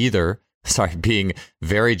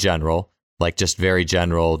very general, like just very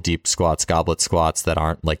general deep squats, goblet squats that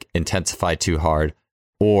aren't like intensified too hard.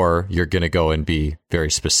 Or you're going to go and be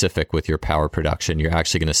very specific with your power production. You're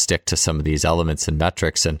actually going to stick to some of these elements and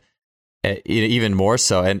metrics, and even more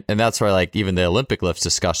so. And that's where like even the Olympic lifts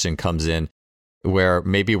discussion comes in, where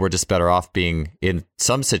maybe we're just better off being in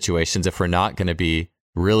some situations, if we're not going to be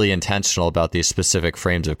really intentional about these specific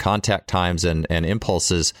frames of contact times and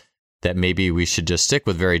impulses, that maybe we should just stick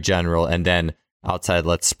with very general, and then outside,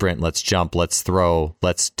 let's sprint, let's jump, let's throw,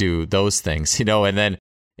 let's do those things, and then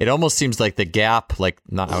it almost seems like the gap, I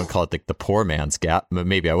would call it the poor man's gap.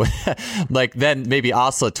 Maybe I would then maybe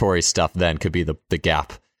oscillatory stuff then could be the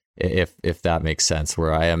gap, if that makes sense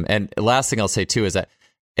where I am. And last thing I'll say too is that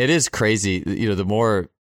it is crazy, the more,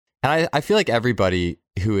 and I feel like everybody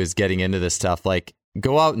who is getting into this stuff, like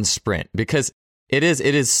go out and sprint, because it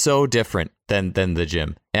is so different than the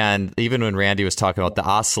gym. And even when Randy was talking about the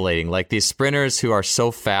oscillating, like these sprinters who are so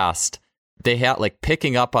fast, they have like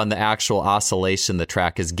picking up on the actual oscillation the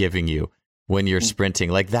track is giving you when you're sprinting.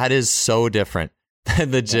 Like that is so different than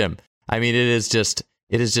the gym. I mean, it is just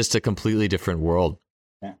a completely different world.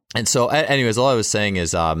 Yeah. And so anyways, all I was saying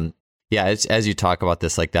is, it's, as you talk about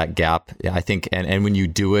this, like that gap, I think, and when you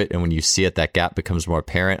do it and when you see it, that gap becomes more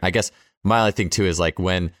apparent. I guess my other thing too is like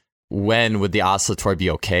when would the oscillatory be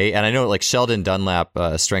okay? And I know like Sheldon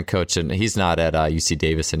Dunlap, strength coach, and he's not at UC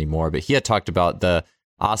Davis anymore, but he had talked about the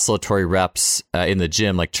oscillatory reps in the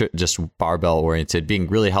gym, like just barbell oriented, being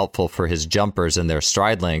really helpful for his jumpers and their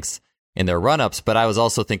stride lengths in their run-ups. But I was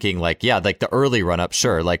also thinking like the early run-up,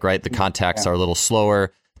 sure, like, right, the contacts are a little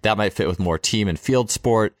slower. That might fit with more team and field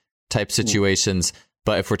sport type situations.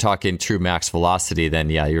 But if we're talking true max velocity,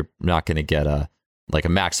 then you're not going to get a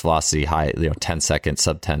max velocity high, 10-second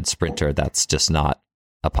sub 10 sprinter. That's just not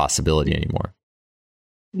a possibility anymore.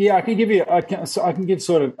 Yeah, I can give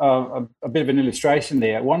sort of a bit of an illustration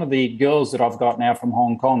there. One of the girls that I've got now from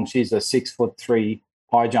Hong Kong, she's a 6'3"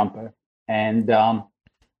 high jumper, and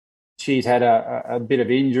she's had a bit of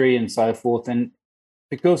injury and so forth. And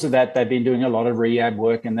because of that, they've been doing a lot of rehab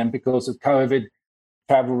work, and then because of COVID,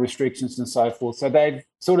 travel restrictions and so forth. So they've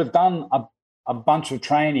sort of done a bunch of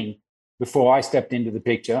training before I stepped into the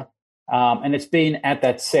picture, and it's been at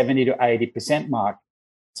that 70 to 80% mark.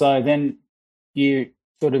 So then you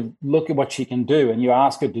sort of look at what she can do, and you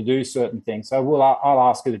ask her to do certain things. So I'll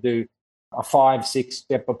ask her to do a 5-6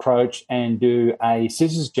 step approach and do a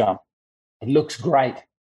scissors jump. It looks great.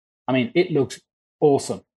 I mean, it looks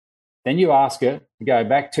awesome. Then you ask her to go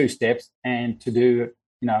back 2 steps and to do,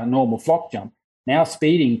 a normal flock jump. Now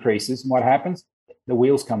speed increases, and what happens? The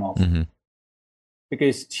wheels come off. Mm-hmm.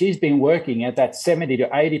 Because she's been working at that 70 to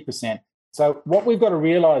 80%. So what we've got to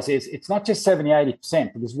realize is it's not just 70,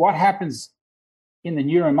 80%, because what happens in the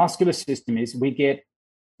neuromuscular system is we get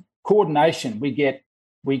coordination. We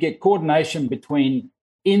get coordination between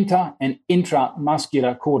inter and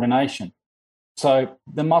intramuscular coordination. So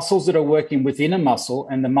the muscles that are working within a muscle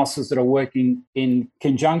and the muscles that are working in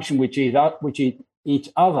conjunction with each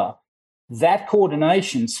other, that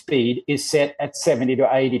coordination speed is set at 70 to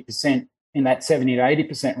 80%, in that 70 to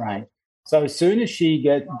 80% range. So as soon as she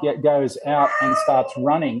goes out and starts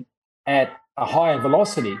running at a higher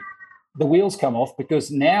velocity, the wheels come off, because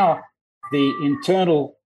now the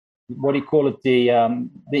internal, what do you call it, the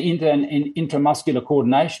inter and intramuscular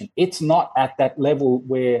coordination, it's not at that level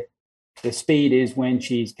where the speed is when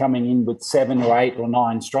she's coming in with 7 or 8 or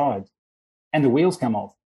 9 strides, and the wheels come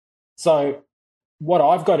off. So what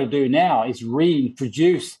I've got to do now is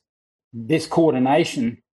reintroduce this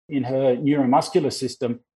coordination in her neuromuscular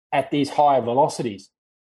system at these higher velocities,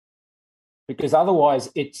 because otherwise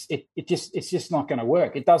it's just not going to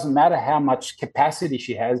work. It doesn't matter how much capacity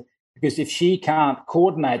she has, because if she can't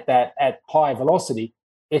coordinate that at high velocity,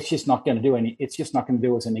 it's just not going to do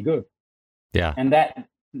us any good. Yeah. And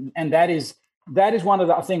that is one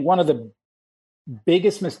of the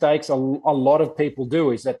biggest mistakes a lot of people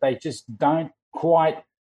do, is that they just don't quite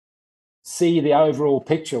see the overall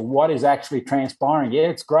picture, what is actually transpiring. Yeah,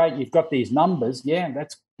 it's great, you've got these numbers. Yeah,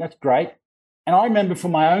 that's great. And I remember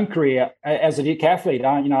from my own career as a decathlete,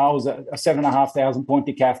 I was a 7,500 point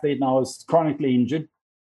decathlete, and I was chronically injured.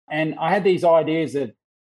 And I had these ideas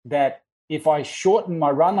that if I shortened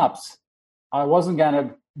my run-ups, I wasn't going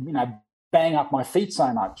to, bang up my feet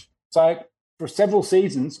so much. So for several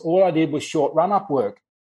seasons, all I did was short run-up work.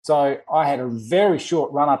 So I had a very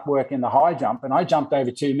short run-up work in the high jump, and I jumped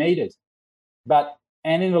over 2 meters.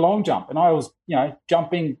 And in the long jump, and I was,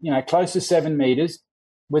 jumping, close to 7 meters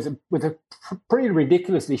with a pretty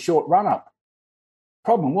ridiculously short run-up.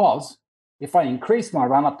 Problem was, if I increased my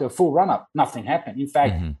run-up to a full run-up, nothing happened. In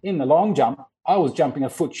fact, in the long jump, I was jumping a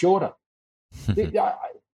foot shorter.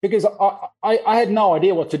 Because I had no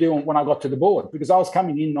idea what to do when I got to the board, because I was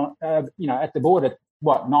coming in, at the board at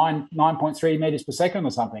 9.3 meters per second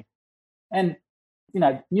or something. And,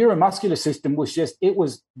 neuromuscular system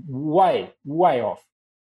was way, way off.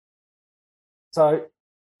 So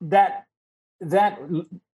that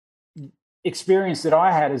experience that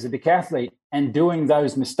I had as a decathlete, and doing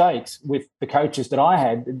those mistakes with the coaches that I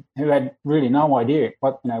had, who had really no idea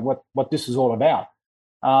what this was all about.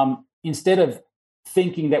 Instead of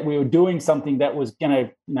thinking that we were doing something that was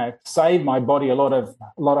going to save my body a lot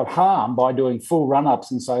of harm by doing full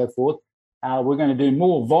run-ups and so forth, we're going to do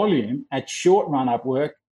more volume at short run-up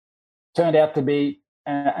work, turned out to be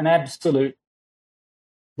an absolute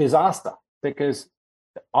disaster, because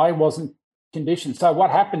I wasn't conditioned. So what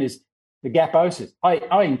happened is the gaposis.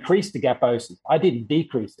 I increased the gaposis. I didn't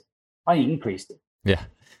decrease it. I increased it. Yeah.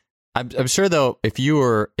 I'm sure, though, if you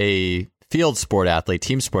were a field sport athlete,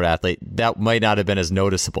 team sport athlete, that might not have been as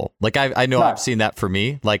noticeable. Like I know I've seen that for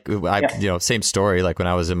me. Like same story. Like when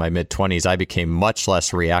I was in my mid-20s, I became much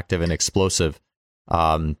less reactive and explosive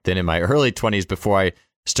than in my early 20s before I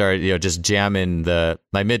started, just jamming.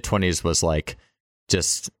 My mid-20s was like,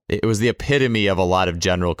 it was the epitome of a lot of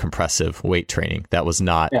general compressive weight training that was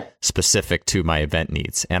not specific to my event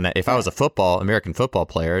needs. And if I was a American football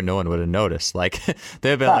player, no one would have noticed. Like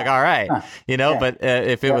they'd been like, all right, but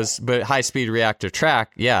if it was high speed reactive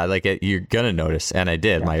track, you're going to notice. And I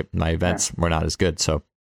did. My events were not as good. So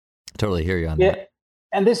totally hear you on that.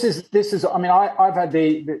 And this is, I mean, I've had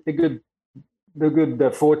the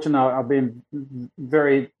good fortune. I've been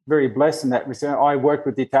very, very blessed in that respect. I worked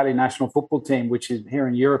with the Italian national football team, which is here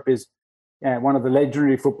in Europe, is one of the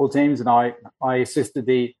legendary football teams, and I assisted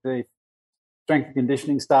the strength and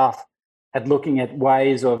conditioning staff at looking at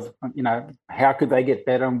ways of how could they get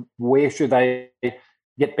better, and where should they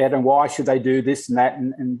get better, and why should they do this and that,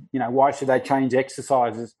 and why should they change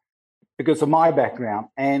exercises because of my background.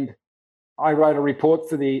 And I wrote a report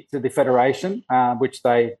to the federation, which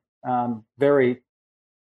they very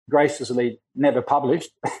graciously never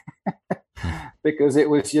published because it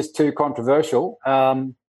was just too controversial.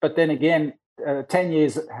 But then again, 10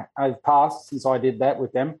 years have passed since I did that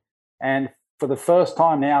with them. And for the first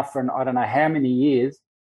time now, for I don't know how many years,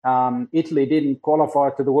 Italy didn't qualify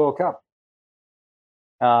to the World Cup.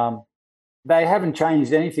 They haven't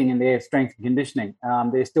changed anything in their strength and conditioning.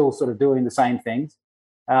 They're still sort of doing the same things.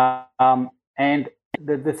 And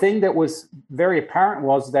the thing that was very apparent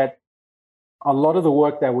was that a lot of the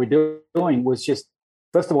work that we're doing was just,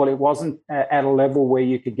 first of all, it wasn't at a level where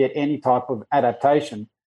you could get any type of adaptation.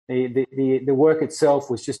 The work itself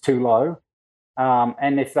was just too low.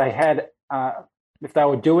 And if they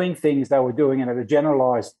were doing things, they were doing it at a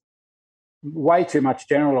generalized, way too much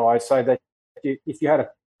generalized, so that if you had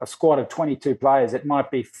a squad of 22 players, it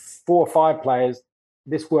might be 4 or 5 players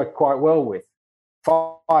this worked quite well with.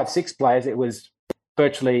 5, 6 players, it was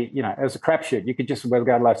virtually, it was a crapshoot. You could just well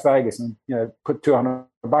go to Las Vegas and, put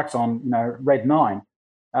 $200 on, red 9,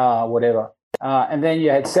 whatever. And then you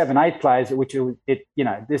had 7, 8 players, which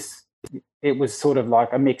it was sort of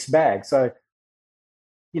like a mixed bag. So,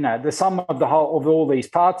 the sum of all these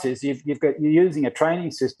parts is you're using a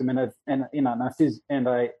training system and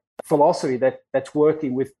a philosophy that's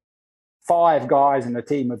working with 5 guys in a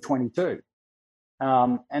team of 22.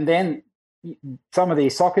 And then some of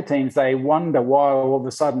these soccer teams, they wonder why all of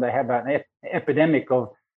a sudden they have an epidemic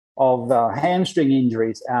of hamstring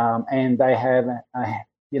injuries, and they have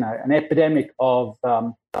an epidemic of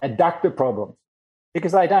adductor problems,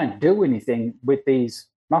 because they don't do anything with these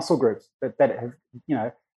muscle groups that have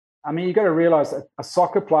I mean, you've got to realize a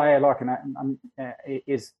soccer player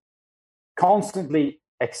is constantly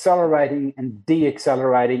accelerating and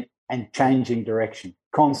deaccelerating and changing direction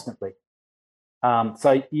constantly.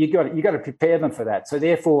 So you got to prepare them for that. So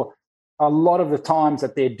therefore, a lot of the times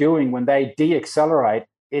that they're doing when they deaccelerate,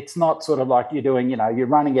 it's not sort of like you're doing, you're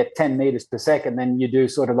running at 10 meters per second, then you do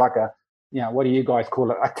sort of like a, what do you guys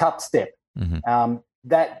call it? A cut step. Mm-hmm.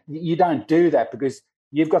 That you don't do that because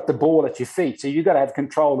you've got the ball at your feet. So you've got to have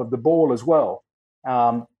control of the ball as well.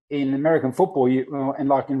 In American football, and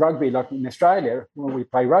like in rugby, like in Australia, when we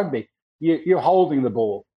play rugby, you're holding the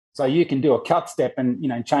ball. So you can do a cut step and,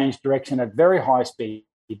 change direction at very high speed.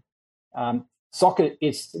 Soccer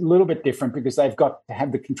is a little bit different because they've got to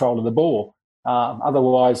have the control of the ball.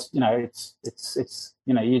 Otherwise, it's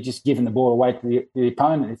you're just giving the ball away to the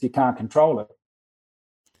opponent if you can't control it.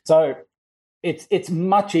 So it's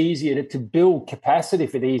much easier to build capacity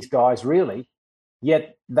for these guys, really,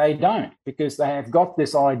 yet they don't, because they have got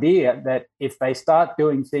this idea that if they start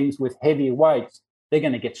doing things with heavier weights, they're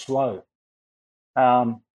going to get slow.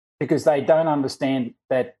 Because they don't understand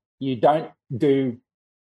that you don't do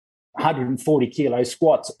 140 kilo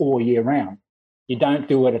squats all year round. You don't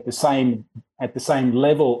do it at the same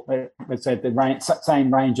level, let's say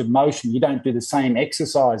same range of motion. You don't do the same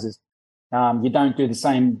exercises. You don't do the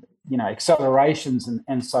same, accelerations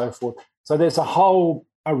and so forth. So there's a whole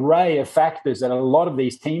array of factors that a lot of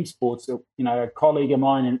these team sports, a colleague of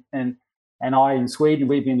mine and I in Sweden,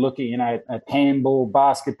 we've been looking, at handball,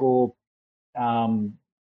 basketball,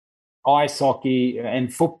 ice hockey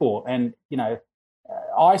and football. And,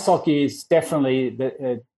 ice hockey is definitely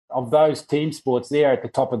of those team sports, they're at the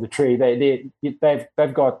top of the tree.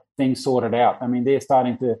 They've got things sorted out. I mean, they're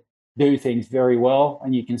starting to do things very well,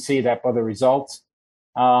 and you can see that by the results.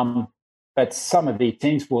 But some of the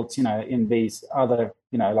team sports, in these other,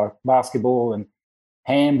 like basketball and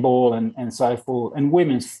handball and so forth, and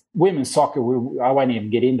women's soccer, I won't even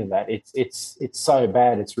get into that. It's so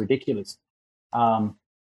bad, it's ridiculous.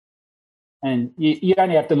 And you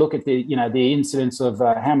only have to look at the incidence of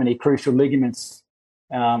how many crucial ligaments,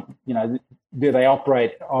 do they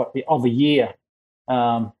operate of a year.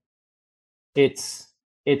 It's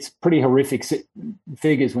pretty horrific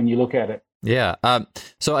figures when you look at it. Yeah.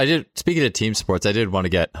 So speaking of team sports, I do want to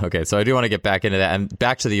get back into that, and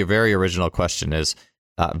back to the very original question is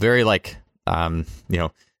very like, a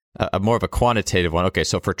more of a quantitative one. Okay.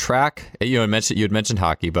 So for track, you had mentioned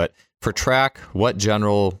hockey, but for track, what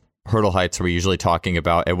general hurdle heights are we usually talking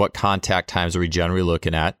about, and what contact times are we generally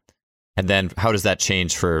looking at? And then how does that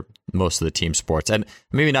change for most of the team sports? And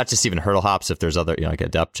maybe not just even hurdle hops, if there's other, like a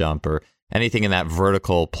depth jump or anything in that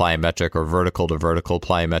vertical plyometric or vertical to vertical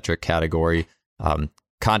plyometric category,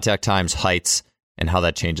 contact times, heights, and how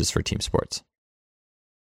that changes for team sports.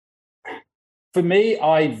 For me,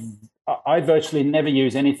 I virtually never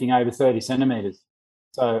use anything over 30 centimeters.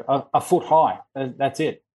 So a foot high, that's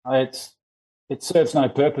it. It serves no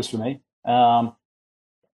purpose for me.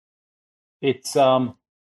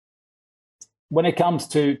 When it comes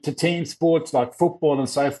to team sports like football and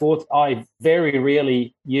so forth, I very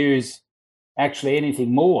rarely use actually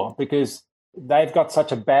anything more, because they've got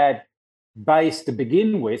such a bad base to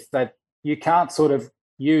begin with that you can't sort of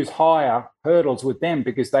use higher hurdles with them,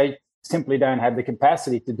 because they simply don't have the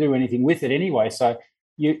capacity to do anything with it anyway. So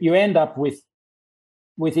you end up with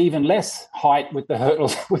even less height with the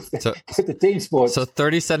hurdles with the team sports. So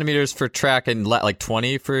 30 centimeters for track and like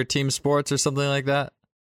 20 for team sports or something like that?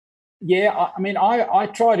 Yeah, I mean, I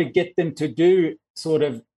try to get them to do sort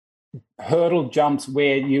of hurdle jumps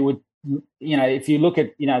where you would, if you look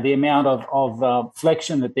at, the amount of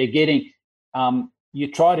flexion that they're getting,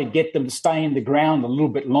 you try to get them to stay in the ground a little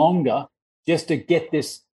bit longer just to get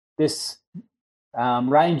this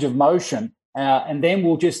range of motion. And then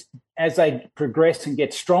we'll just, as they progress and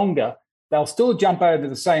get stronger, they'll still jump over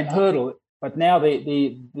the same hurdle, but now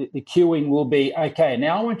the cueing will be, okay,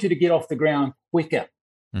 now I want you to get off the ground quicker.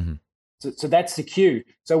 Mm-hmm. So that's the cue.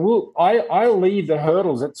 So I'll leave the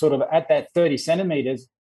hurdles at that 30 centimeters,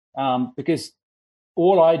 because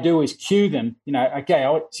all I do is cue them, okay,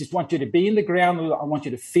 I just want you to be in the ground. I want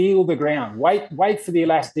you to feel the ground. Wait for the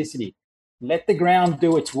elasticity. Let the ground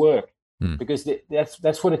do its work, because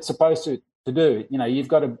that's what it's supposed to do. You've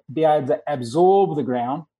got to be able to absorb the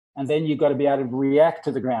ground, and then you've got to be able to react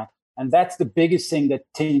to the ground. And that's the biggest thing that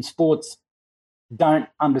team sports don't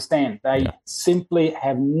understand. They simply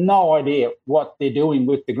have no idea what they're doing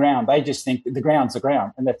with the ground. They just think that the ground's the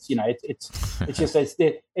ground, and that's it's just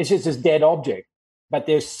this dead object. But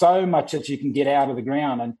there's so much that you can get out of the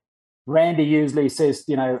ground. And Randy usually says,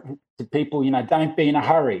 to people, don't be in a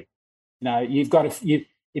hurry. You've got to.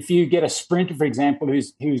 If you get a sprinter, for example,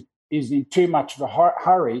 who's is in too much of a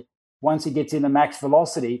hurry, once he gets into max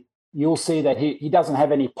velocity, you'll see that he doesn't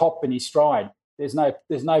have any pop in his stride. There's no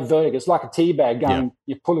vertigo. It's like a tea bag going.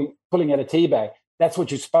 Yeah. You're pulling at a tea bag. That's what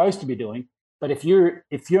you're supposed to be doing. But if you're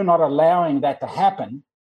not allowing that to happen,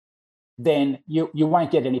 then you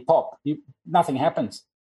won't get any pop. Nothing happens.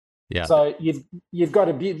 Yeah. So you've got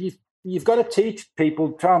to teach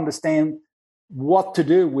people to understand what to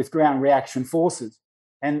do with ground reaction forces.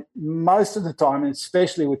 And most of the time, and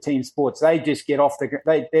especially with team sports, they just get off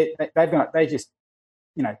they just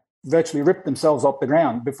virtually rip themselves off the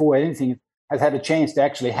ground before anything has had a chance to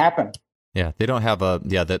actually happen. Yeah, they don't have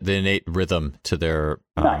the innate rhythm to their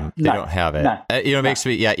they don't have it. It makes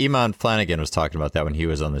me Eamon Flanagan was talking about that when he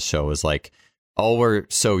was on the show. Was like, all we're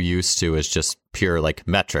so used to is just pure like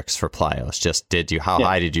metrics for plyos. Just how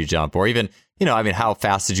high did you jump, or even how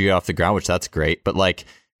fast did you get off the ground, which that's great, but like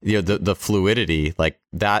the fluidity, like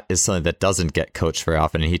that is something that doesn't get coached very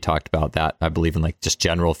often. And he talked about that, I believe, in like just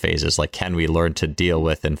general phases, like can we learn to deal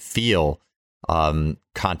with and feel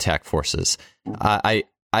contact forces.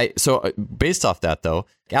 So based off that though,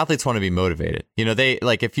 athletes want to be motivated. They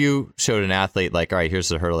like, if you showed an athlete like, all right,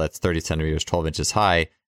 here's a hurdle that's 30 centimeters, 12 inches high,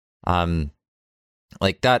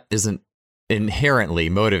 like that isn't inherently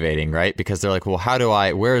motivating, right? Because they're like, well,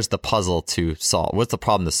 where's the puzzle to solve? What's the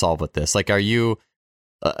problem to solve with this? Like, are you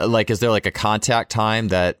is there like a contact time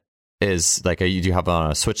that is like, do you have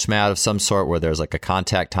on a switch mat of some sort where there's like a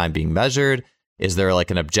contact time being measured? Is there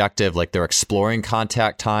like an objective, like they're exploring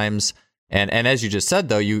contact times? And as you just said,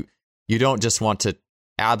 though, you don't just want to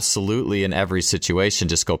absolutely in every situation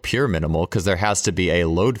just go pure minimal, because there has to be a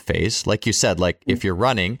load phase. Like you said, like if you're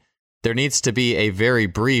running, there needs to be a very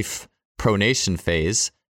brief pronation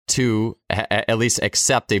phase to at least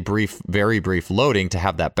accept a very brief loading to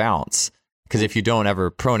have that bounce. Because if you don't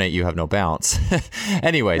ever pronate, you have no bounce.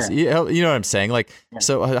 Anyways, you know what I'm saying? Like,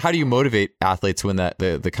 so how do you motivate athletes when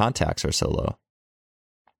the contacts are so low?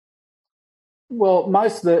 Well,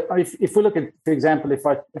 if we look at, for example, if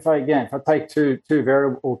I take two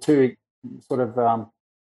variable or two sort of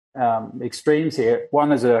extremes here,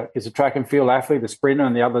 one is a track and field athlete, a sprinter,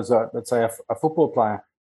 and the other is let's say a football player.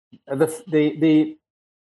 The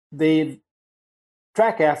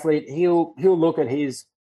track athlete, he'll look at his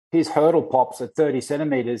hurdle pops at 30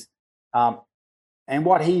 centimeters, and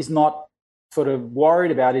what he's not sort of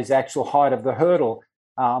worried about is actual height of the hurdle.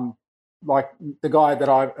 Like the guy that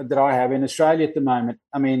I have in Australia at the moment.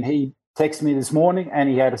 I mean, he texted me this morning, and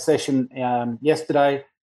he had a session yesterday,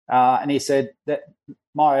 and he said that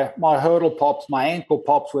my hurdle pops, my ankle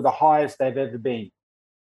pops were the highest they've ever been.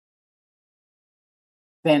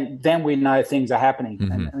 Then we know things are happening.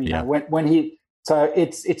 Mm-hmm. And, when he, so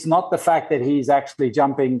it's not the fact that he's actually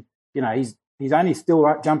jumping. He's only still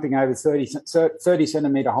jumping over 30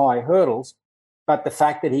 centimeter high hurdles, but the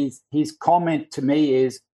fact that his comment to me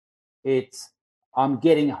is, I'm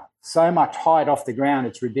getting so much height off the ground,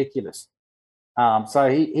 it's ridiculous. So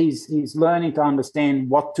he's learning to understand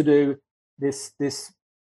what to do. This phase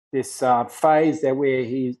that where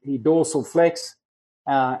he dorsal flex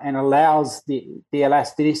and allows the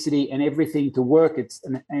elasticity and everything to work its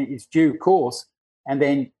due course, and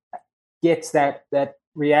then gets that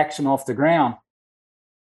reaction off the ground.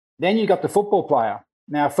 Then you got the football player.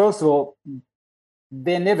 Now, first of all,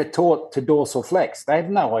 they're never taught to dorsal flex. They have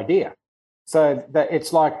no idea. So that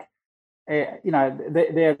it's like,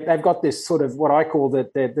 they've got this sort of what I call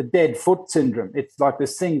the dead foot syndrome. It's like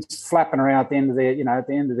this thing's flapping around at the end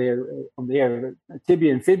of their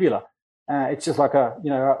tibia and fibula. It's just like a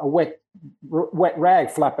wet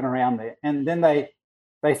rag flapping around there. And then they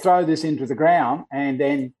throw this into the ground, and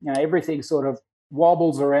then everything sort of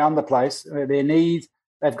wobbles around the place. Their knees.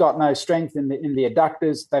 They've got no strength in the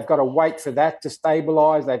adductors. They've got to wait for that to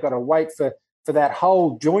stabilize. They've got to wait for that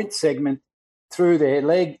whole joint segment through their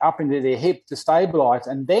leg up into their hip to stabilize.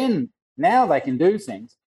 And then now they can do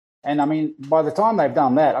things. And I mean, by the time they've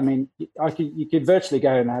done that, I mean, you could virtually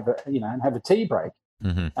go and have a tea break.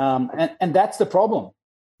 Mm-hmm. And that's the problem.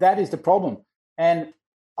 That is the problem. And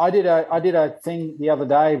I did a thing the other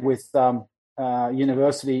day with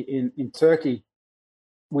university in Turkey,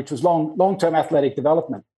 which was long-term athletic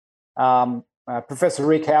development. Professor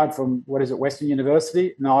Rick Howard from Western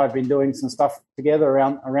University, and I have been doing some stuff together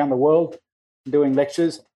around the world, doing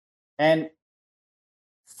lectures. And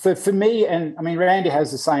for me, and I mean, Randy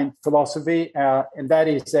has the same philosophy, and that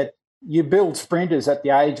is that you build sprinters at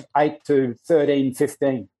the age of 8 to 13,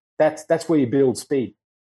 15. That's where you build speed.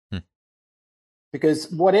 Because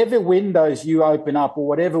whatever windows you open up or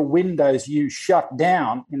whatever windows you shut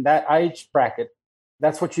down in that age bracket,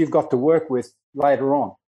 that's what you've got to work with later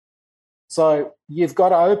on. So you've got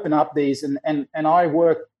to open up these, and I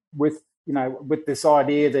work with this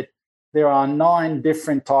idea that there are 9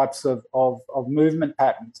 different types of movement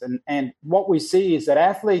patterns. And what we see is that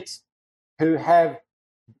athletes who have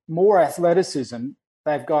more athleticism,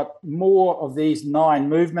 they've got more of these 9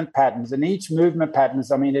 movement patterns. And each movement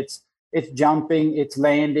patterns, I mean, it's jumping, it's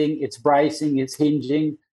landing, it's bracing, it's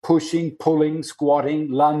hinging, pushing, pulling,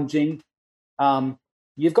 squatting, lunging.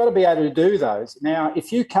 You've got to be able to do those. Now,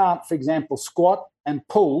 if you can't, for example, squat and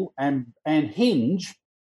pull and hinge,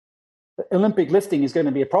 Olympic lifting is going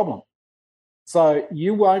to be a problem. So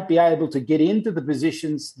you won't be able to get into the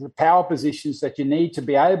positions, the power positions that you need to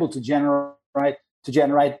be able to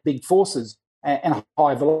generate big forces and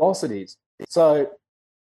high velocities. So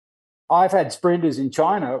I've had sprinters in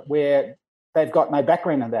China where they've got no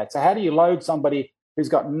background in that. So how do you load somebody who's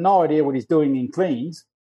got no idea what he's doing in cleans?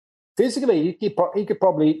 Physically, he could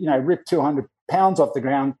probably rip 200 pounds off the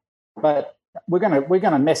ground, but we're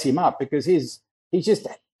gonna mess him up because he's just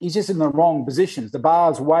in the wrong positions. The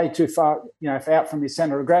bar's way too far out from his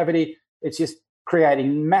center of gravity. It's just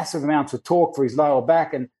creating massive amounts of torque for his lower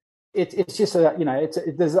back, and it's just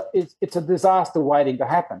it's a disaster waiting to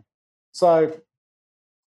happen. So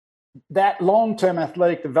that long-term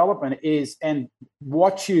athletic development is, and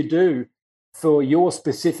what you do for your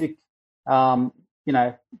specific,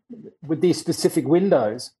 with these specific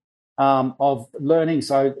windows of learning.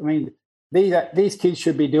 So, I mean, these kids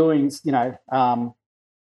should be doing,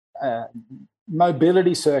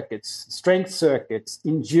 mobility circuits, strength circuits,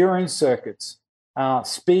 endurance circuits,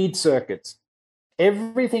 speed circuits,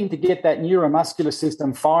 everything to get that neuromuscular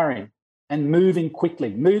system firing and moving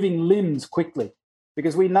quickly, moving limbs quickly.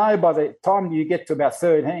 Because we know by the time you get to about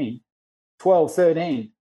 13,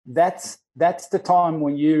 that's the time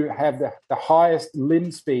when you have the highest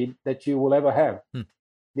limb speed that you will ever have.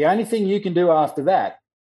 The only thing you can do after that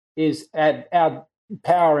is add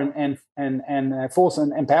power and force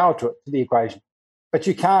and power to the equation. But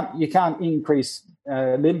you can't increase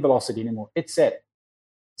limb velocity anymore. It's set.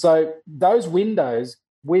 So those windows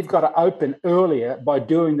we've got to open earlier by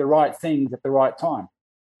doing the right things at the right time.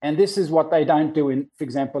 And this is what they don't do for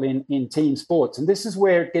example, in team sports. And this is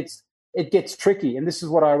where it gets tricky. And this is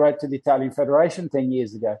what I wrote to the Italian Federation 10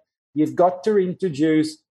 years ago. You've got to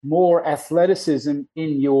introduce more athleticism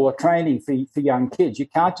in your training for young kids. You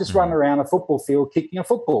can't just run around a football field kicking a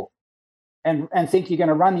football and think you're going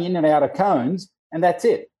to run in and out of cones and that's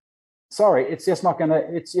it. Sorry, it's just not going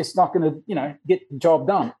to get the job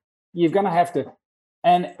done. You're going to have to.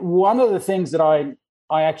 And one of the things that I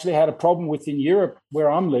actually had a problem with in Europe where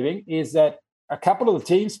I'm living is that a couple of the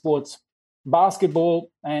team sports,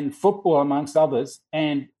 basketball and football amongst others,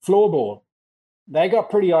 and floorball, they got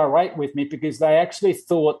pretty irate with me because they actually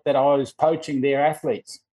thought that I was poaching their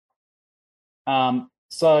athletes.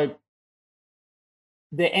 So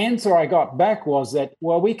the answer I got back was that,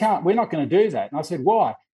 well, we're not going to do that. And I said,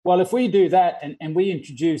 why? Well, if we do that and we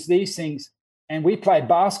introduce these things and we play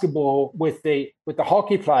basketball with the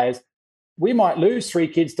hockey players, we might lose 3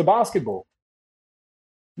 kids to basketball.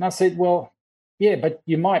 And I said, well, yeah, but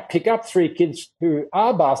you might pick up 3 kids who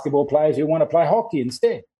are basketball players who want to play hockey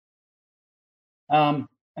instead. And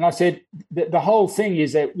I said, the whole thing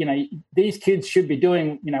is that, these kids should be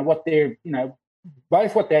doing, what they're,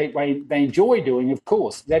 both what they enjoy doing, of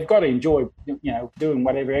course. They've got to enjoy, doing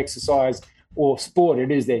whatever exercise or sport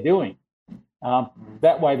it is they're doing.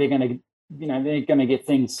 That way they're going to, they're going to get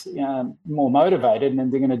things more motivated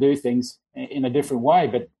and they're going to do things in a different way.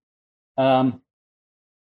 But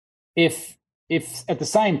if at the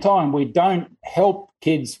same time we don't help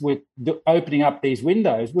kids with opening up these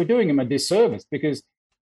windows, we're doing them a disservice because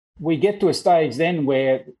we get to a stage then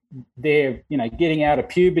where they're, getting out of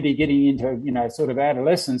puberty, getting into, sort of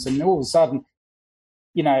adolescence, and all of a sudden,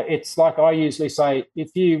 it's like I usually say,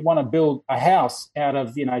 if you want to build a house out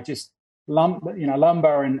of, just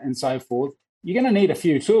lumber and so forth, you're going to need a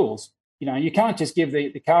few tools. You can't just give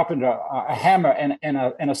the carpenter a hammer and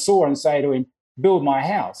a saw and say to him, build my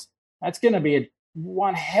house. That's going to be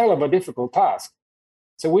one hell of a difficult task.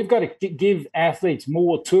 So we've got to give athletes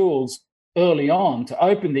more tools early on to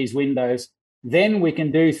open these windows. Then we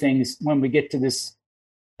can do things when we get to this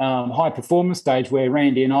high performance stage where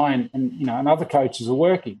Randy and I and other coaches are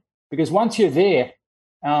working. Because once you're there,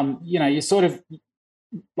 you sort of,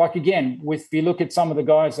 like again, if you look at some of the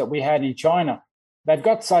guys that we had in China, they've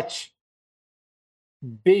got such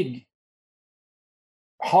big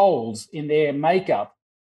holes in their makeup.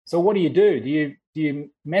 So what do? Do you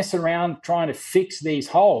mess around trying to fix these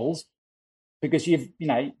holes because you've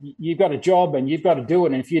got a job and you've got to do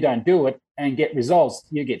it, and if you don't do it and get results,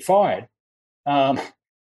 you get fired. And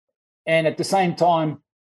at the same time,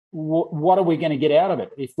 what are we going to get out of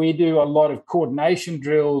it? If we do a lot of coordination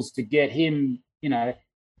drills to get him,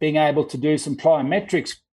 being able to do some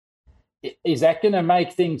plyometrics, is that going to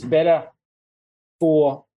make things better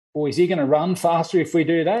or is he going to run faster if we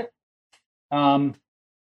do that?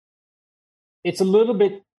 It's a little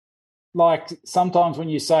bit like sometimes when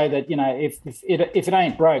you say that, if it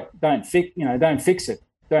ain't broke, don't fix it.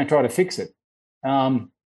 Don't try to fix it.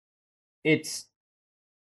 It's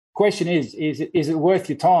question is it worth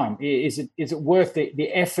your time? Is it worth the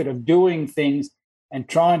effort of doing things and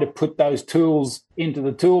trying to put those tools into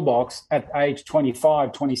the toolbox at age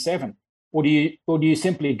 25, 27? Or do you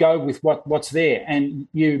simply go with what's there and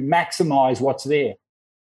you maximize what's there?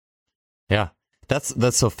 Yeah.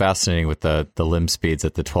 That's so fascinating with the limb speeds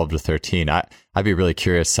at the 12 to 13. I'd be really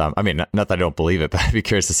curious. Not that I don't believe it, but I'd be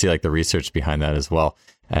curious to see like the research behind that as well,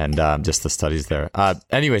 and just the studies there.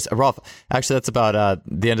 Anyways, Rolf, actually that's about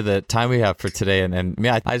the end of the time we have for today. And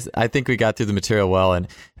man, I think we got through the material well. And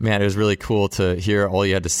man, it was really cool to hear all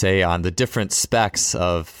you had to say on the different specs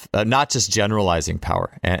of not just generalizing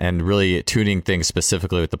power and really tuning things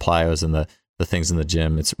specifically with the plyos and the things in the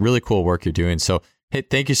gym. It's really cool work you're doing. So. Hey,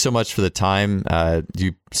 thank you so much for the time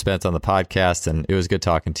you spent on the podcast, and it was good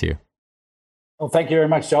talking to you. Well, thank you very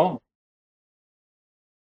much, Joel.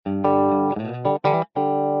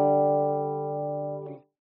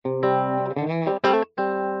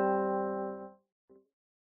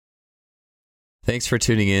 Thanks for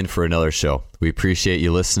tuning in for another show. We appreciate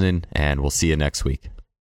you listening, and we'll see you next week.